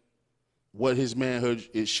complement what his manhood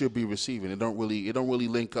it should be receiving. It don't really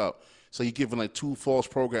link up. So you're giving like two false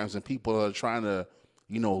programs and people are trying to,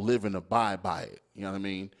 live and abide by it. You know what I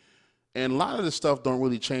mean? And a lot of this stuff don't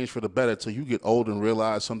really change for the better till you get old and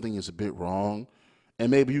realize something is a bit wrong. And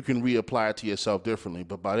maybe you can reapply it to yourself differently,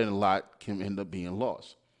 but by then a lot can end up being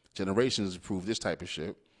lost. Generations prove this type of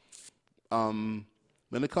shit.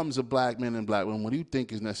 When it comes to black men and black women, what do you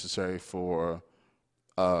think is necessary for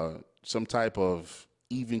some type of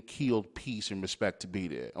even-keeled peace and respect to be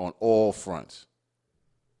there on all fronts?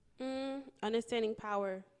 Understanding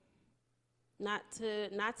power. Not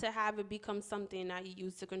to have it become something that you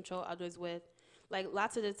use to control others with. Like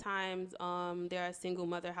lots of the times, there are single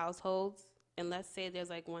mother households, and let's say there's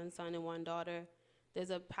like one son and one daughter. There's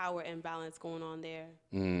a power imbalance going on there.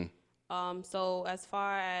 So as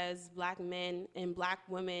far as black men and black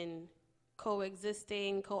women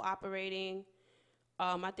coexisting, cooperating,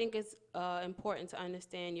 I think it's important to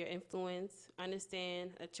understand your influence,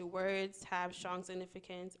 understand that your words have strong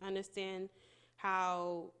significance, understand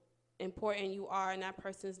how important you are in that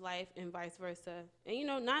person's life and vice versa.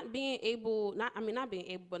 And not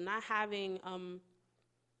having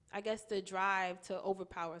I guess the drive to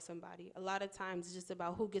overpower somebody. A lot of times it's just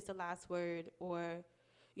about who gets the last word, or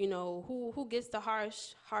who gets the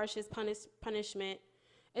harshest punishment.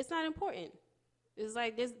 It's not important. It's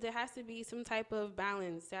like there has to be some type of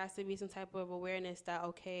balance. There has to be some type of awareness that,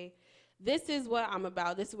 okay, this is what I'm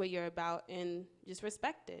about, this is what you're about, and just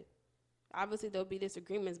respect it. Obviously, there'll be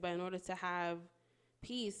disagreements, but in order to have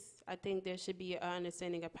peace, I think there should be an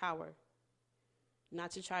understanding of power.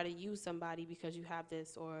 Not to try to use somebody because you have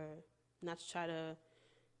this, or not to try to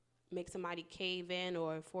make somebody cave in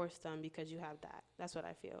or force them because you have that. That's what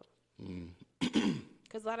I feel.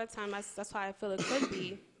 Because a lot of times, that's why I feel it could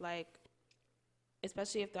be, like,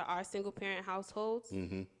 especially if there are single-parent households,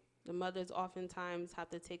 the mothers oftentimes have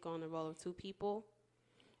to take on the role of two people.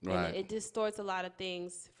 Right. And it distorts a lot of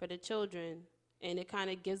things for the children, and it kind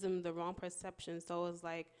of gives them the wrong perception. So it's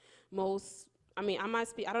like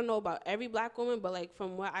I don't know about every black woman, but like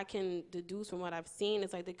from what I can deduce from what I've seen,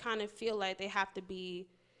 it's like they kind of feel like they have to be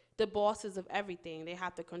the bosses of everything. They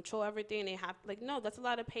have to control everything. They have, like, no, that's a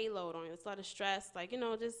lot of payload on you. It's a lot of stress. Like,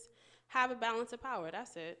 just have a balance of power.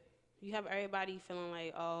 That's it. You have everybody feeling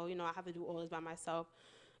like, oh, I have to do all this by myself.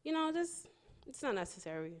 It's not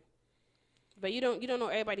necessary. But you don't know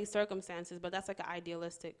everybody's circumstances, but that's like an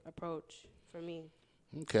idealistic approach for me.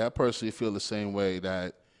 Okay, I personally feel the same way,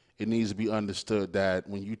 that it needs to be understood that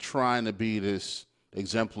when you're trying to be this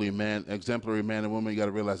exemplary man and woman, you got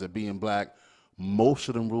to realize that being black, most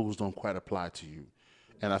of them rules don't quite apply to you.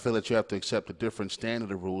 And I feel that you have to accept a different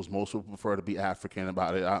standard of rules. Most people prefer to be African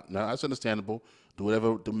about it. Now, that's understandable. Do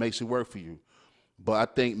whatever that makes it work for you. But I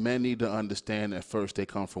think men need to understand that first they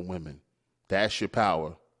come from women. That's your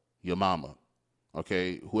power, your mama.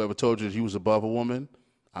 Okay? Whoever told you was above a woman,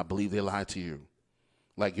 I believe they lied to you.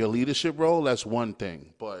 Like your leadership role, that's one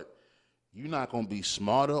thing. But you're not going to be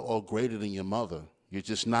smarter or greater than your mother. You're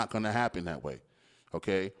just not going to happen that way.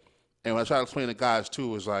 Okay? And what I try to explain to guys,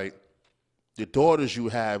 too, is like, the daughters you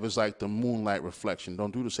have is like the moonlight reflection.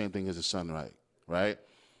 Don't do the same thing as the sunlight, right?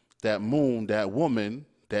 That moon, that woman,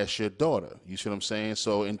 that's your daughter. You see what I'm saying?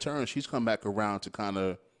 So in turn, she's come back around to kind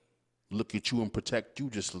of look at you and protect you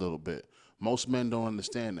just a little bit. Most men don't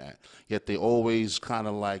understand that. Yet they always kind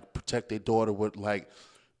of like protect their daughter with like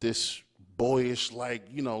this boyish, like,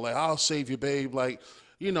 like, I'll save you, babe. Like,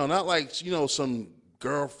 not like, some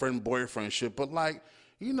girlfriend, boyfriend shit, but like,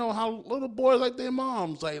 you know how little boys like their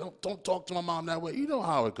moms, like, don't talk to my mom that way. You know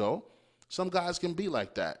how it go. Some guys can be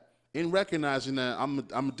like that. In recognizing that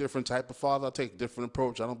I'm a different type of father, I take a different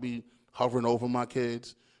approach. I don't be hovering over my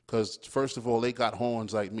kids because, first of all, they got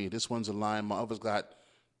horns like me. This one's a lion. My other's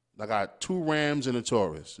I got two Rams and a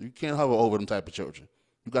Taurus. You can't hover over them type of children.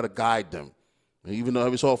 You got to guide them. And even though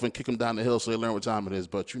every so often kick them down the hill so they learn what time it is,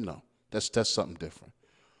 but you know, that's something different.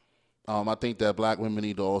 I think that black women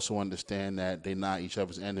need to also understand that they're not each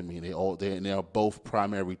other's enemy. They are both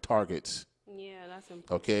primary targets. Yeah, that's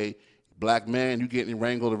important. Okay, black man, you getting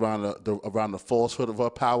wrangled around around the falsehood of her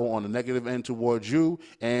power on the negative end towards you,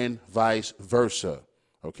 and vice versa.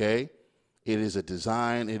 Okay, it is a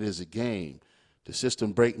design. It is a game. The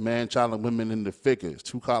system break man, child, and women into figures.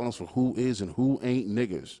 Two columns for who is and who ain't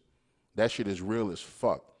niggas. That shit is real as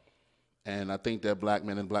fuck. And I think that black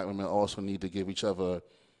men and black women also need to give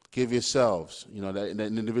yourselves, you know, that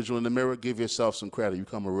individual in the mirror, give yourself some credit. You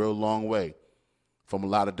come a real long way from a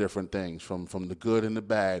lot of different things. From the good and the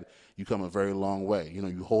bad, you come a very long way. You know,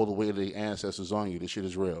 you hold the weight of the ancestors on you. This shit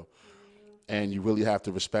is real. And you really have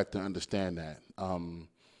to respect and understand that.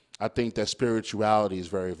 I think that spirituality is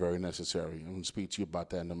very, very necessary. I'm going to speak to you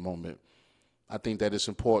about that in a moment. I think that it's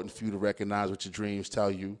important for you to recognize what your dreams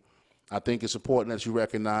tell you. I think it's important that you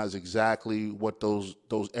recognize exactly what those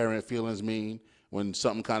errant feelings mean when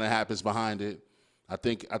something kind of happens behind it. I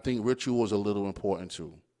think ritual is a little important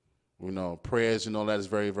too. You know, prayers and all that is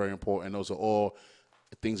very, very important. Those are all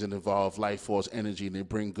things that involve life force energy, and they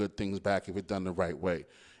bring good things back if it's done the right way.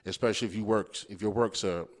 Especially if your works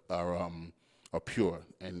are pure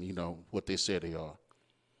and you know what they say they are.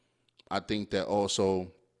 I think that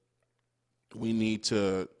also we need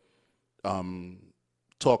to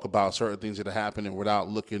talk about certain things that are happening without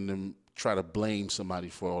looking to try to blame somebody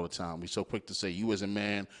for it all the time. We're so quick to say you as a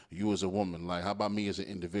man, you as a woman. Like, how about me as an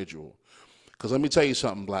individual? Because let me tell you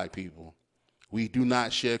something, black people. We do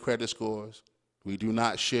not share credit scores. We do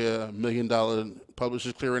not share $1 million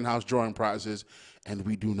Publishers Clearinghouse drawing prizes. And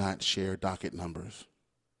we do not share docket numbers.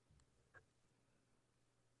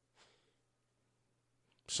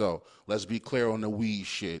 So let's be clear on the we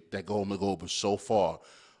shit that go so far.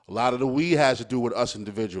 A lot of the we has to do with us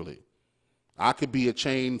individually. I could be a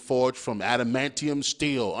chain forged from adamantium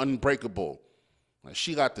steel, unbreakable.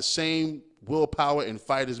 She got the same willpower and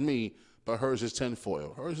fight as me, but hers is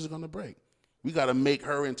tinfoil. Hers is going to break. We got to make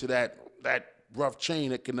her into that rough chain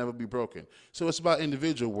that can never be broken. So it's about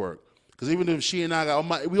individual work. Because even if she and I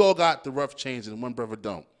we all got the rough chains and one brother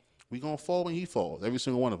don't. We going to fall when he falls, every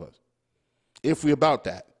single one of us. If we about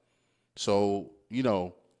that. So, you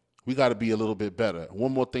know, we got to be a little bit better.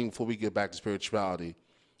 One more thing before we get back to spirituality.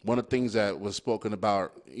 One of the things that was spoken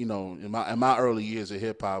about, you know, in my early years of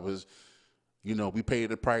hip hop was, you know, we paid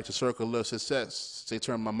the price to circle of success. They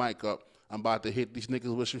turned my mic up. I'm about to hit these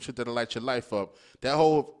niggas with some shit that'll light your life up. That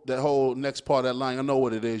whole next part of that line, I know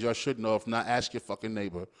what it is. Y'all should know. If not, ask your fucking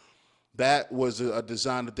neighbor. That was a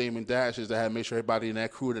design of Damon Dash's that had to make sure everybody in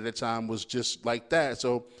that crew at that time was just like that.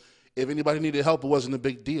 So if anybody needed help, it wasn't a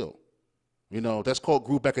big deal. You know, that's called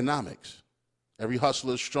group economics. Every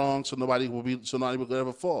hustler is strong, so nobody will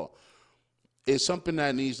ever fall. It's something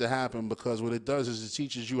that needs to happen because what it does is it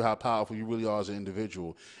teaches you how powerful you really are as an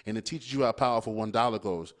individual, and it teaches you how powerful $1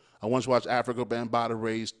 goes. I once watched Africa Bambaataa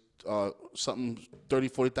raise something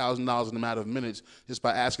 $30,000-$40,000 in a matter of minutes just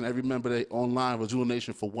by asking every member they online was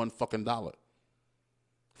donation for $1 fucking dollar.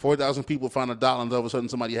 40,000 people found $1, and all of a sudden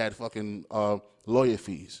somebody had fucking lawyer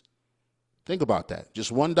fees. Think about that.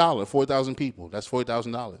 Just $1, 4,000 people. That's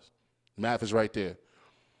 $40,000. Math is right there.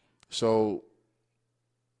 So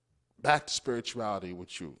back to spirituality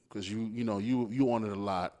with you, because you on it a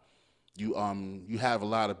lot. You have a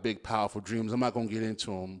lot of big, powerful dreams. I'm not gonna get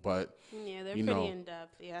into them, but yeah, they're pretty in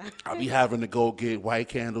depth. Yeah. I'll be having to go get white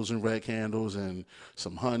candles and red candles and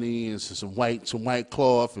some honey and some white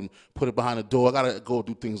cloth and put it behind the door. I gotta go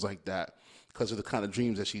do things like that because of the kind of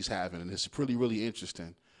dreams that she's having, and it's really, really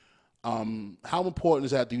interesting. How important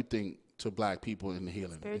is that, do you think, to black people in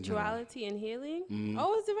healing? Spirituality and healing? Mm-hmm.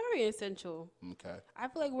 Oh, it's very essential. Okay. I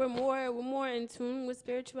feel like we're more in tune with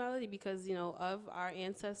spirituality because, you know, of our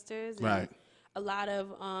ancestors and Right. a lot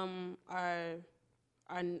of our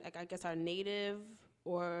like, I guess our native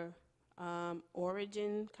or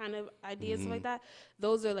origin kind of ideas like that.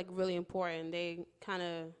 Those are like really important. They kind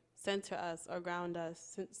of center us or ground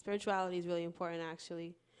us. Spirituality is really important,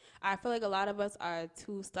 actually. I feel like a lot of us are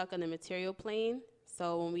too stuck on the material plane.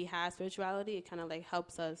 So when we have spirituality, it kind of like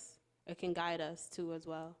helps us. It can guide us too as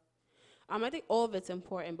well. I think all of it's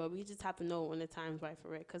important, but we just have to know when the time's right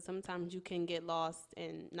for it. Because sometimes you can get lost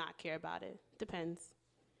and not care about it. Depends.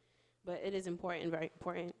 But it is important, very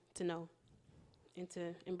important to know and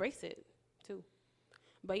to embrace it too.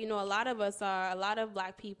 But you know, a lot of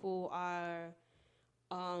black people are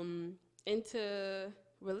into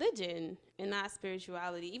religion and not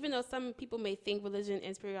spirituality. Even though some people may think religion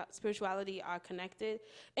and spirituality are connected,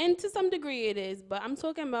 and to some degree it is, but I'm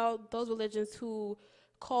talking about those religions who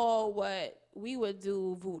call what we would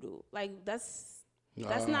do voodoo. Like that's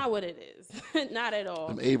not what it is. Not at all.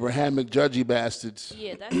 Them Abrahamic judgy bastards.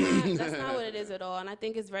 Yeah, that's not what it is at all, and I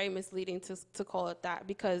think it's very misleading to call it that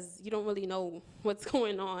because you don't really know what's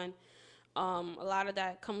going on. A lot of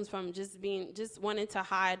that comes from just wanting to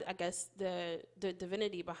hide, I guess, the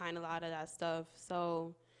divinity behind a lot of that stuff.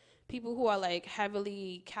 So, people who are like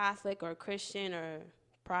heavily Catholic or Christian or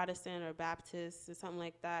Protestant or Baptist or something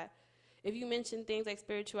like that, if you mention things like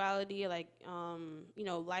spirituality, like you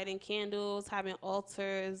know, lighting candles, having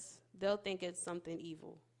altars, they'll think it's something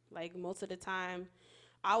evil. Like most of the time,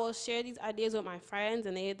 I will share these ideas with my friends,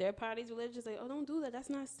 and they're part of these religions. Like, oh, don't do that.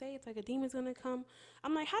 That's not safe. Like a demon's gonna come.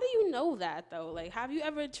 I'm like, how do you know that though? Like, have you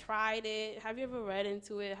ever tried it? Have you ever read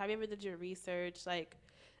into it? Have you ever did your research? Like,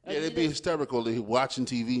 Yeah, they'd be hysterical. They watching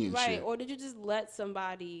TV and right? shit. Or did you just let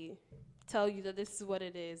somebody tell you that this is what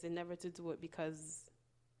it is and never to do it because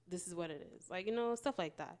this is what it is? Like, you know, stuff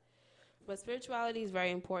like that. But spirituality is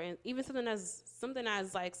very important. Even something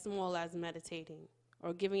as like small as meditating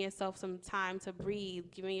or giving yourself some time to breathe,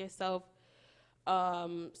 giving yourself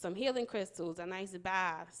some healing crystals, a nice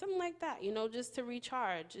bath, something like that, you know, just to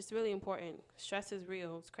recharge. It's really important. Stress is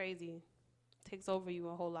real. It's crazy. It takes over you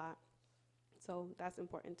a whole lot. So that's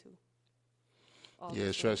important too.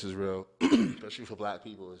 Yeah, stress is real, especially for black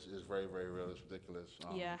people. It's very, very real. It's ridiculous.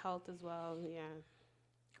 Yeah, health as well. Yeah.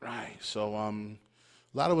 Right. So, a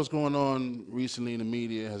lot of what's going on recently in the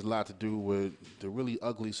media has a lot to do with the really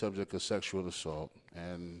ugly subject of sexual assault.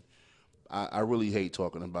 And I really hate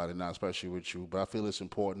talking about it now, especially with you. But I feel it's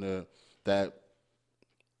important that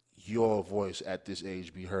your voice at this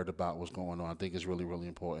age be heard about what's going on. I think it's really, really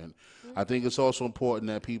important. Mm-hmm. I think it's also important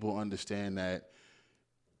that people understand that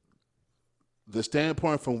the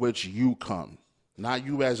standpoint from which you come, not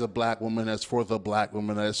you as a black woman, as for the black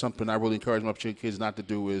woman, that's something I really encourage my kids not to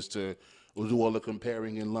do, is to do all the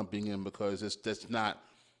comparing and lumping in, because that's not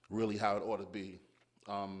really how it ought to be.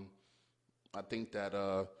 I think that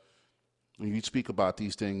when you speak about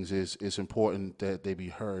these things, it's important that they be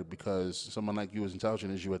heard, because someone like you, as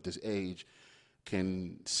intelligent as you at this age,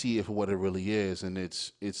 can see it for what it really is, and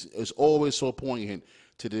it's always so poignant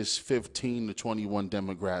to this 15 to 21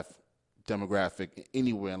 demographic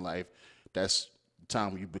anywhere in life. That's the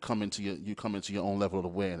time when you come into your own level of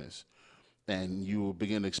awareness, and you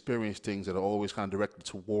begin to experience things that are always kind of directed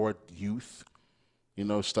toward youth, you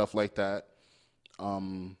know, stuff like that.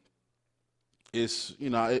 It's, you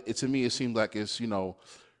know, to me it seems like it's, you know,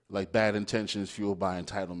 like bad intentions fueled by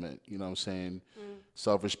entitlement. You know what I'm saying?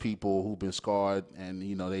 Selfish people who've been scarred, and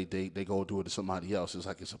you know they go do it to somebody else. It's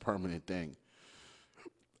like it's a permanent thing.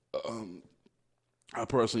 I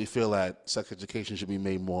personally feel that sex education should be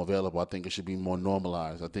made more available. I think it should be more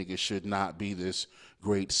normalized. I think it should not be this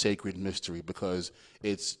great sacred mystery, because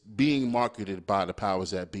it's being marketed by the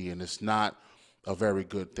powers that be, and it's not a very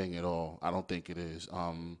good thing at all. I don't think it is.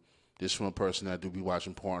 Just from a person that do be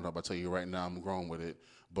watching Pornhub, I tell you right now, I'm grown with it.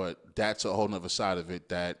 But that's a whole nother side of it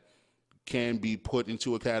that can be put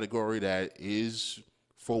into a category that is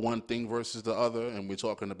for one thing versus the other, and we're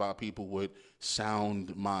talking about people with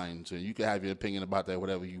sound minds, and you can have your opinion about that,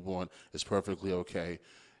 whatever you want. It's perfectly okay.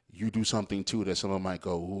 You do something too that someone might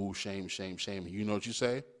go, ooh, shame, shame, shame. You know what you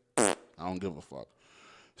say? I don't give a fuck.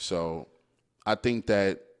 So I think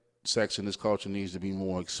that sex in this culture needs to be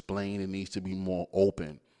more explained. It needs to be more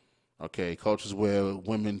open. Okay, cultures where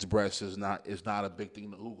women's breasts is not a big thing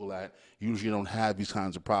to Google at usually don't have these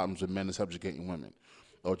kinds of problems with men subjugating women,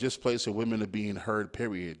 or just places where women are being heard.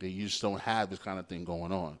 Period. They just don't have this kind of thing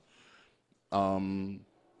going on.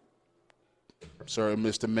 Sir,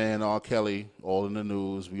 Mr. Man, R. Kelly, all in the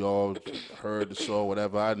news. We all heard, saw,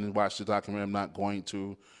 whatever. I didn't watch the documentary. I'm not going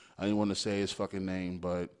to. I didn't want to say his fucking name,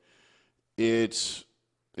 but it's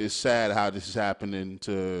sad how this is happening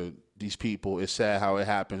to these people. It's sad how it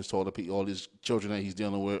happens to all these children that he's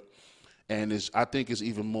dealing with, and I think it's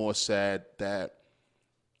even more sad that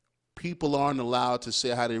people aren't allowed to say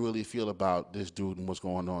how they really feel about this dude and what's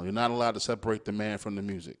going on. You're not allowed to separate the man from the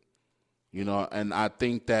music, you know. And I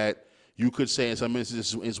think that you could say in some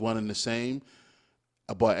instances it's one and the same,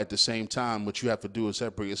 but at the same time, what you have to do is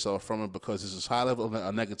separate yourself from it, because there's this high level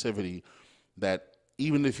of negativity that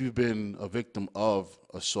even if you've been a victim of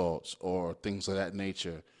assaults or things of that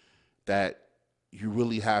nature, that you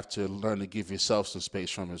really have to learn to give yourself some space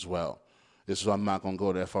from as well. This is why I'm not gonna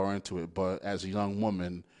go that far into it. But as a young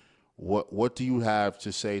woman, what do you have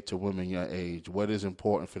to say to women your age? What is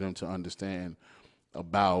important for them to understand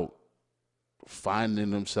about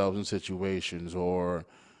finding themselves in situations or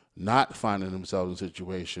not finding themselves in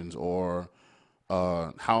situations, or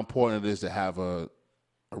how important it is to have a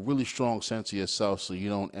really strong sense of yourself so you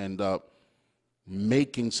don't end up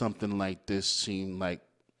making something like this seem like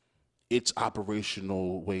its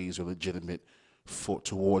operational ways are legitimate for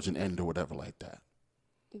towards an end or whatever like that.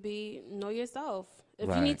 Know yourself.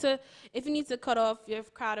 Right. If you need to cut off your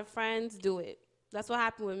crowd of friends, do it. That's what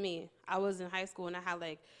happened with me. I was in high school and I had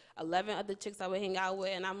like 11 other chicks I would hang out with,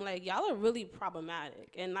 and I'm like, y'all are really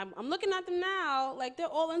problematic. And I'm looking at them now, like they're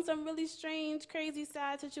all in some really strange, crazy,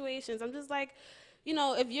 sad situations. I'm just like,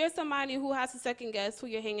 if you're somebody who has to second guess who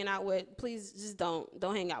you're hanging out with, please just don't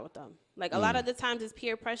hang out with them. Like a lot of the times it's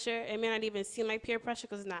peer pressure. It may not even seem like peer pressure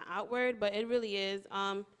because it's not outward, but it really is.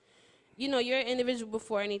 You're an individual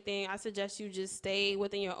before anything. I suggest you just stay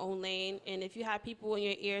within your own lane. And if you have people in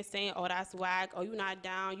your ear saying, "Oh, that's whack," "Oh, you not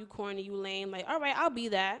down," "You corny," "You lame," like, all right, I'll be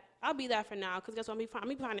that. I'll be that for now. Because guess what? I'm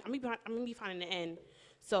gonna be fine in the end.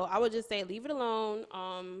 So I would just say, leave it alone.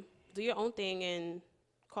 Do your own thing and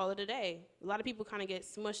call it a day. A lot of people kind of get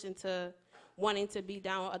smushed into wanting to be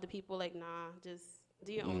down with other people. Like, nah, just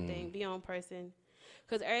do your own thing. Be your own person.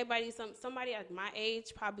 Because somebody at my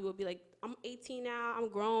age probably would be like, I'm 18 now, I'm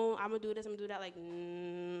grown, I'm going to do this, I'm going to do that. Like,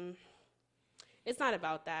 it's not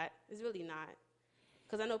about that. It's really not.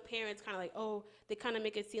 Because I know parents kind of like, oh, they kind of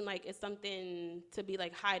make it seem like it's something to be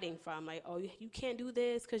like hiding from. Like, oh, you can't do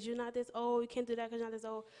this because you're not this old. You can't do that because you're not this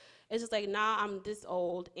old. It's just like, nah, I'm this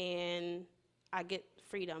old and I get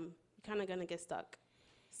freedom. You're kind of going to get stuck.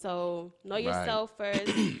 So know Right. yourself first.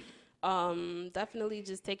 Definitely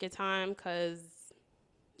just take your time because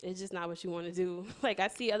it's just not what you want to do. Like I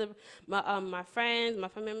see my friends, my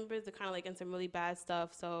family members are kind of like in some really bad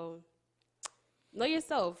stuff. So know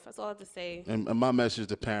yourself. That's all I have to say. And my message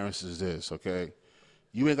to parents is this, okay?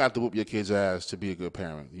 You ain't got to whoop your kid's ass to be a good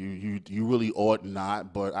parent. You really ought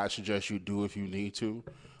not, but I suggest you do if you need to.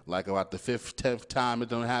 Like about the fifth, 10th time it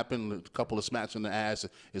don't happen, a couple of smacks on the ass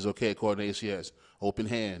is okay according to ACS. Open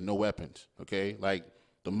hand, no weapons, okay? Like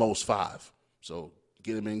the most 5. So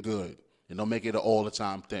get them in good. And don't make it an all the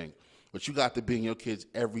time thing. But you got to be in your kids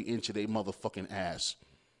every inch of their motherfucking ass.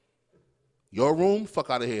 Your room? Fuck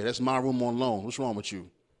out of here. That's my room on loan. What's wrong with you?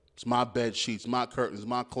 It's my bed sheets, my curtains,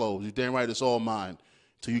 my clothes. You damn right it's all mine.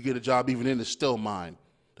 Till you get a job even in, it's still mine.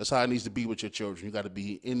 That's how it needs to be with your children. You got to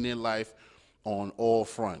be in their life on all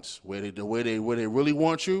fronts, where they really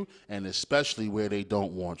want you, and especially where they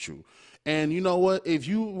don't want you. And you know what? If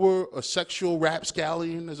you were a sexual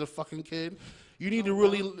rapscallion as a fucking kid, you need to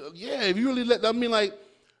really, if you really like,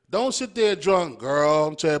 don't sit there drunk, girl.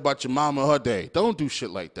 I'm telling you about your mama and her day. Don't do shit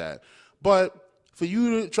like that. But for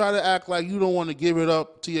you to try to act like you don't want to give it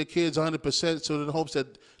up to your kids 100% so in hopes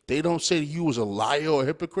that they don't say you was a liar or a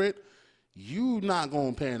hypocrite, you not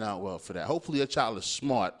going to pan out well for that. Hopefully your child is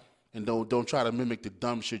smart and don't try to mimic the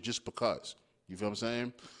dumb shit just because. You feel what I'm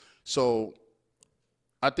saying? So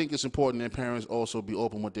I think it's important that parents also be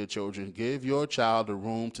open with their children. Give your child the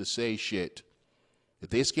room to say shit. If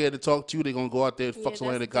they scared to talk to you, they're going to go out there and fuck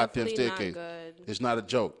somebody in the goddamn staircase. It's not a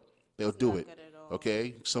joke. They'll do it.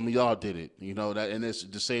 Okay? Some of y'all did it. You know, that, and it's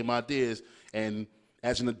the same ideas. And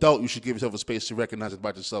as an adult, you should give yourself a space to recognize it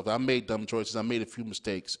about yourself. I made dumb choices. I made a few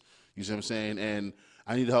mistakes. You see what I'm saying? And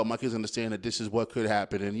I need to help my kids understand that this is what could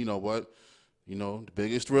happen. And you know what? You know, the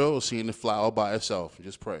biggest thrill is seeing the fly all by itself.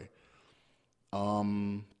 Just pray.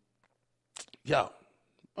 Yeah.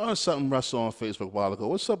 I saw something Russell on Facebook a while ago.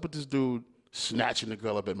 What's up with this dude snatching the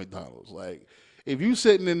girl up at McDonald's? Like, if you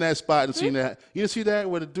sitting in that spot and seen that, you see that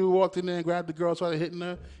where the dude walked in there and grabbed the girl, started hitting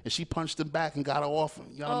her, and she punched him back and got her off him.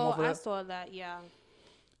 Got him off of I that? saw that. Yeah.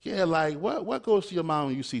 Yeah, like what goes to your mind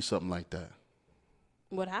when you see something like that?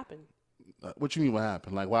 What happened? What you mean what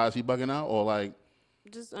happened? Like why is he bugging out or like?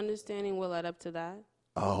 Just understanding what led up to that.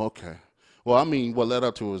 Oh, okay. Well, I mean, what led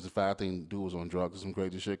up to it was the fact I think dude was on drugs or some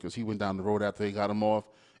crazy shit because he went down the road after they got him off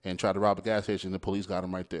and tried to rob a gas station. The police got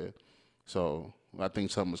him right there. So I think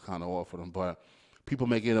something was kind of off with him. But people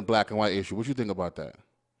make it a black and white issue. What you think about that?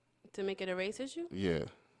 To make it a race issue? Yeah.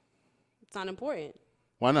 It's not important.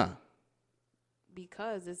 Why not?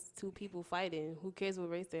 Because it's two people fighting. Who cares what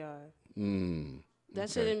race they are? That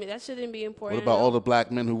Okay. shouldn't be What important. about all the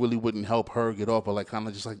black men who really wouldn't help her get off, or like kind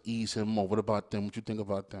of just like ease him off? What about them? What you think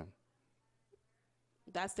about them?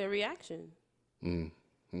 That's their reaction.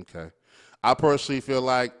 Okay. I personally feel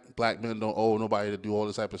like black men don't owe nobody to do all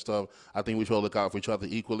this type of stuff. I think we should all look out for each other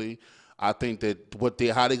equally. I think that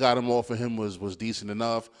how they got him off of him was decent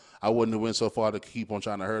enough. I wouldn't have went so far to keep on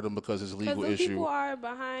trying to hurt him because it's a Because legal when people issue. are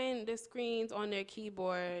behind the screens on their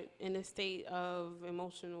keyboard in a state of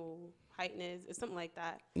emotional heightness or something like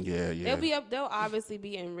that, Yeah, yeah. they'll obviously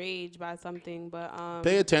be enraged by something. But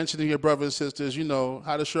Pay attention to your brothers and sisters. You know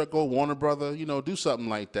how the shirt go, Warner brother. You know, do something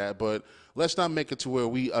like that. But let's not make it to where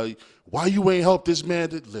we. Why you ain't help this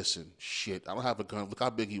man? Listen, shit. I don't have a gun. Look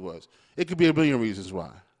how big he was. It could be a billion reasons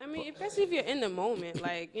why. I mean, especially if you're in the moment,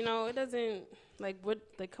 like it doesn't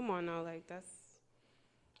come on now, like that's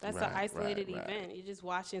an isolated event. You're just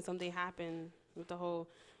watching something happen with the whole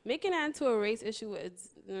making that into a race issue. It's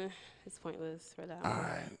pointless for that. All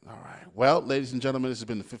right. Well, ladies and gentlemen, this has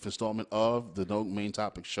been the 5th installment of the No Main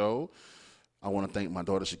Topic Show. I want to thank my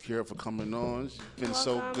daughter Shakira for coming on. She's been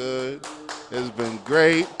so good. It's been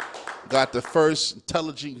great. Got the first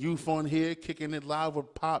intelligent youth on here, kicking it live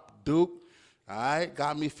with Pop Duke. All right,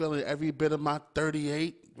 got me feeling every bit of my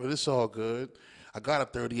 38, but it's all good. I got a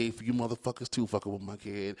 38 for you motherfuckers too, fucking with my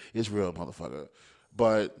kid. It's real, motherfucker.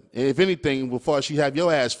 But if anything, before she have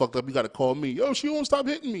your ass fucked up, you got to call me. Yo, she won't stop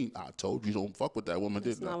hitting me. I told you don't fuck with that woman,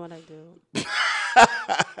 didn't I? That's not what I do.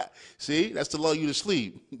 See, that's to lull you to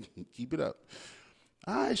sleep. Keep it up.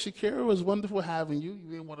 All right, Shakira, it was wonderful having you. You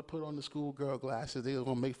didn't want to put on the schoolgirl glasses. They were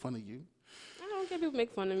going to make fun of you. I don't care if people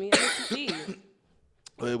make fun of me. I need to see.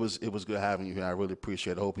 Well, it was good having you here. I really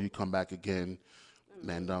appreciate it. I hope you come back again.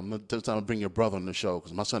 And this time I'll bring your brother on the show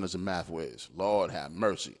because my son is in math whiz. Lord have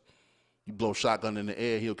mercy. You blow shotgun in the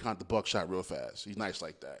air, he'll count the buckshot real fast. He's nice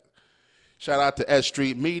like that. Shout out to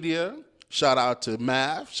S.STREET Media. Shout out to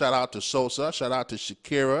Math. Shout out to Sosa. Shout out to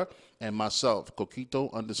Shakira and myself,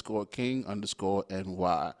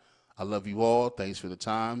 Coquito_King_NY. I love you all. Thanks for the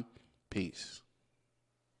time. Peace.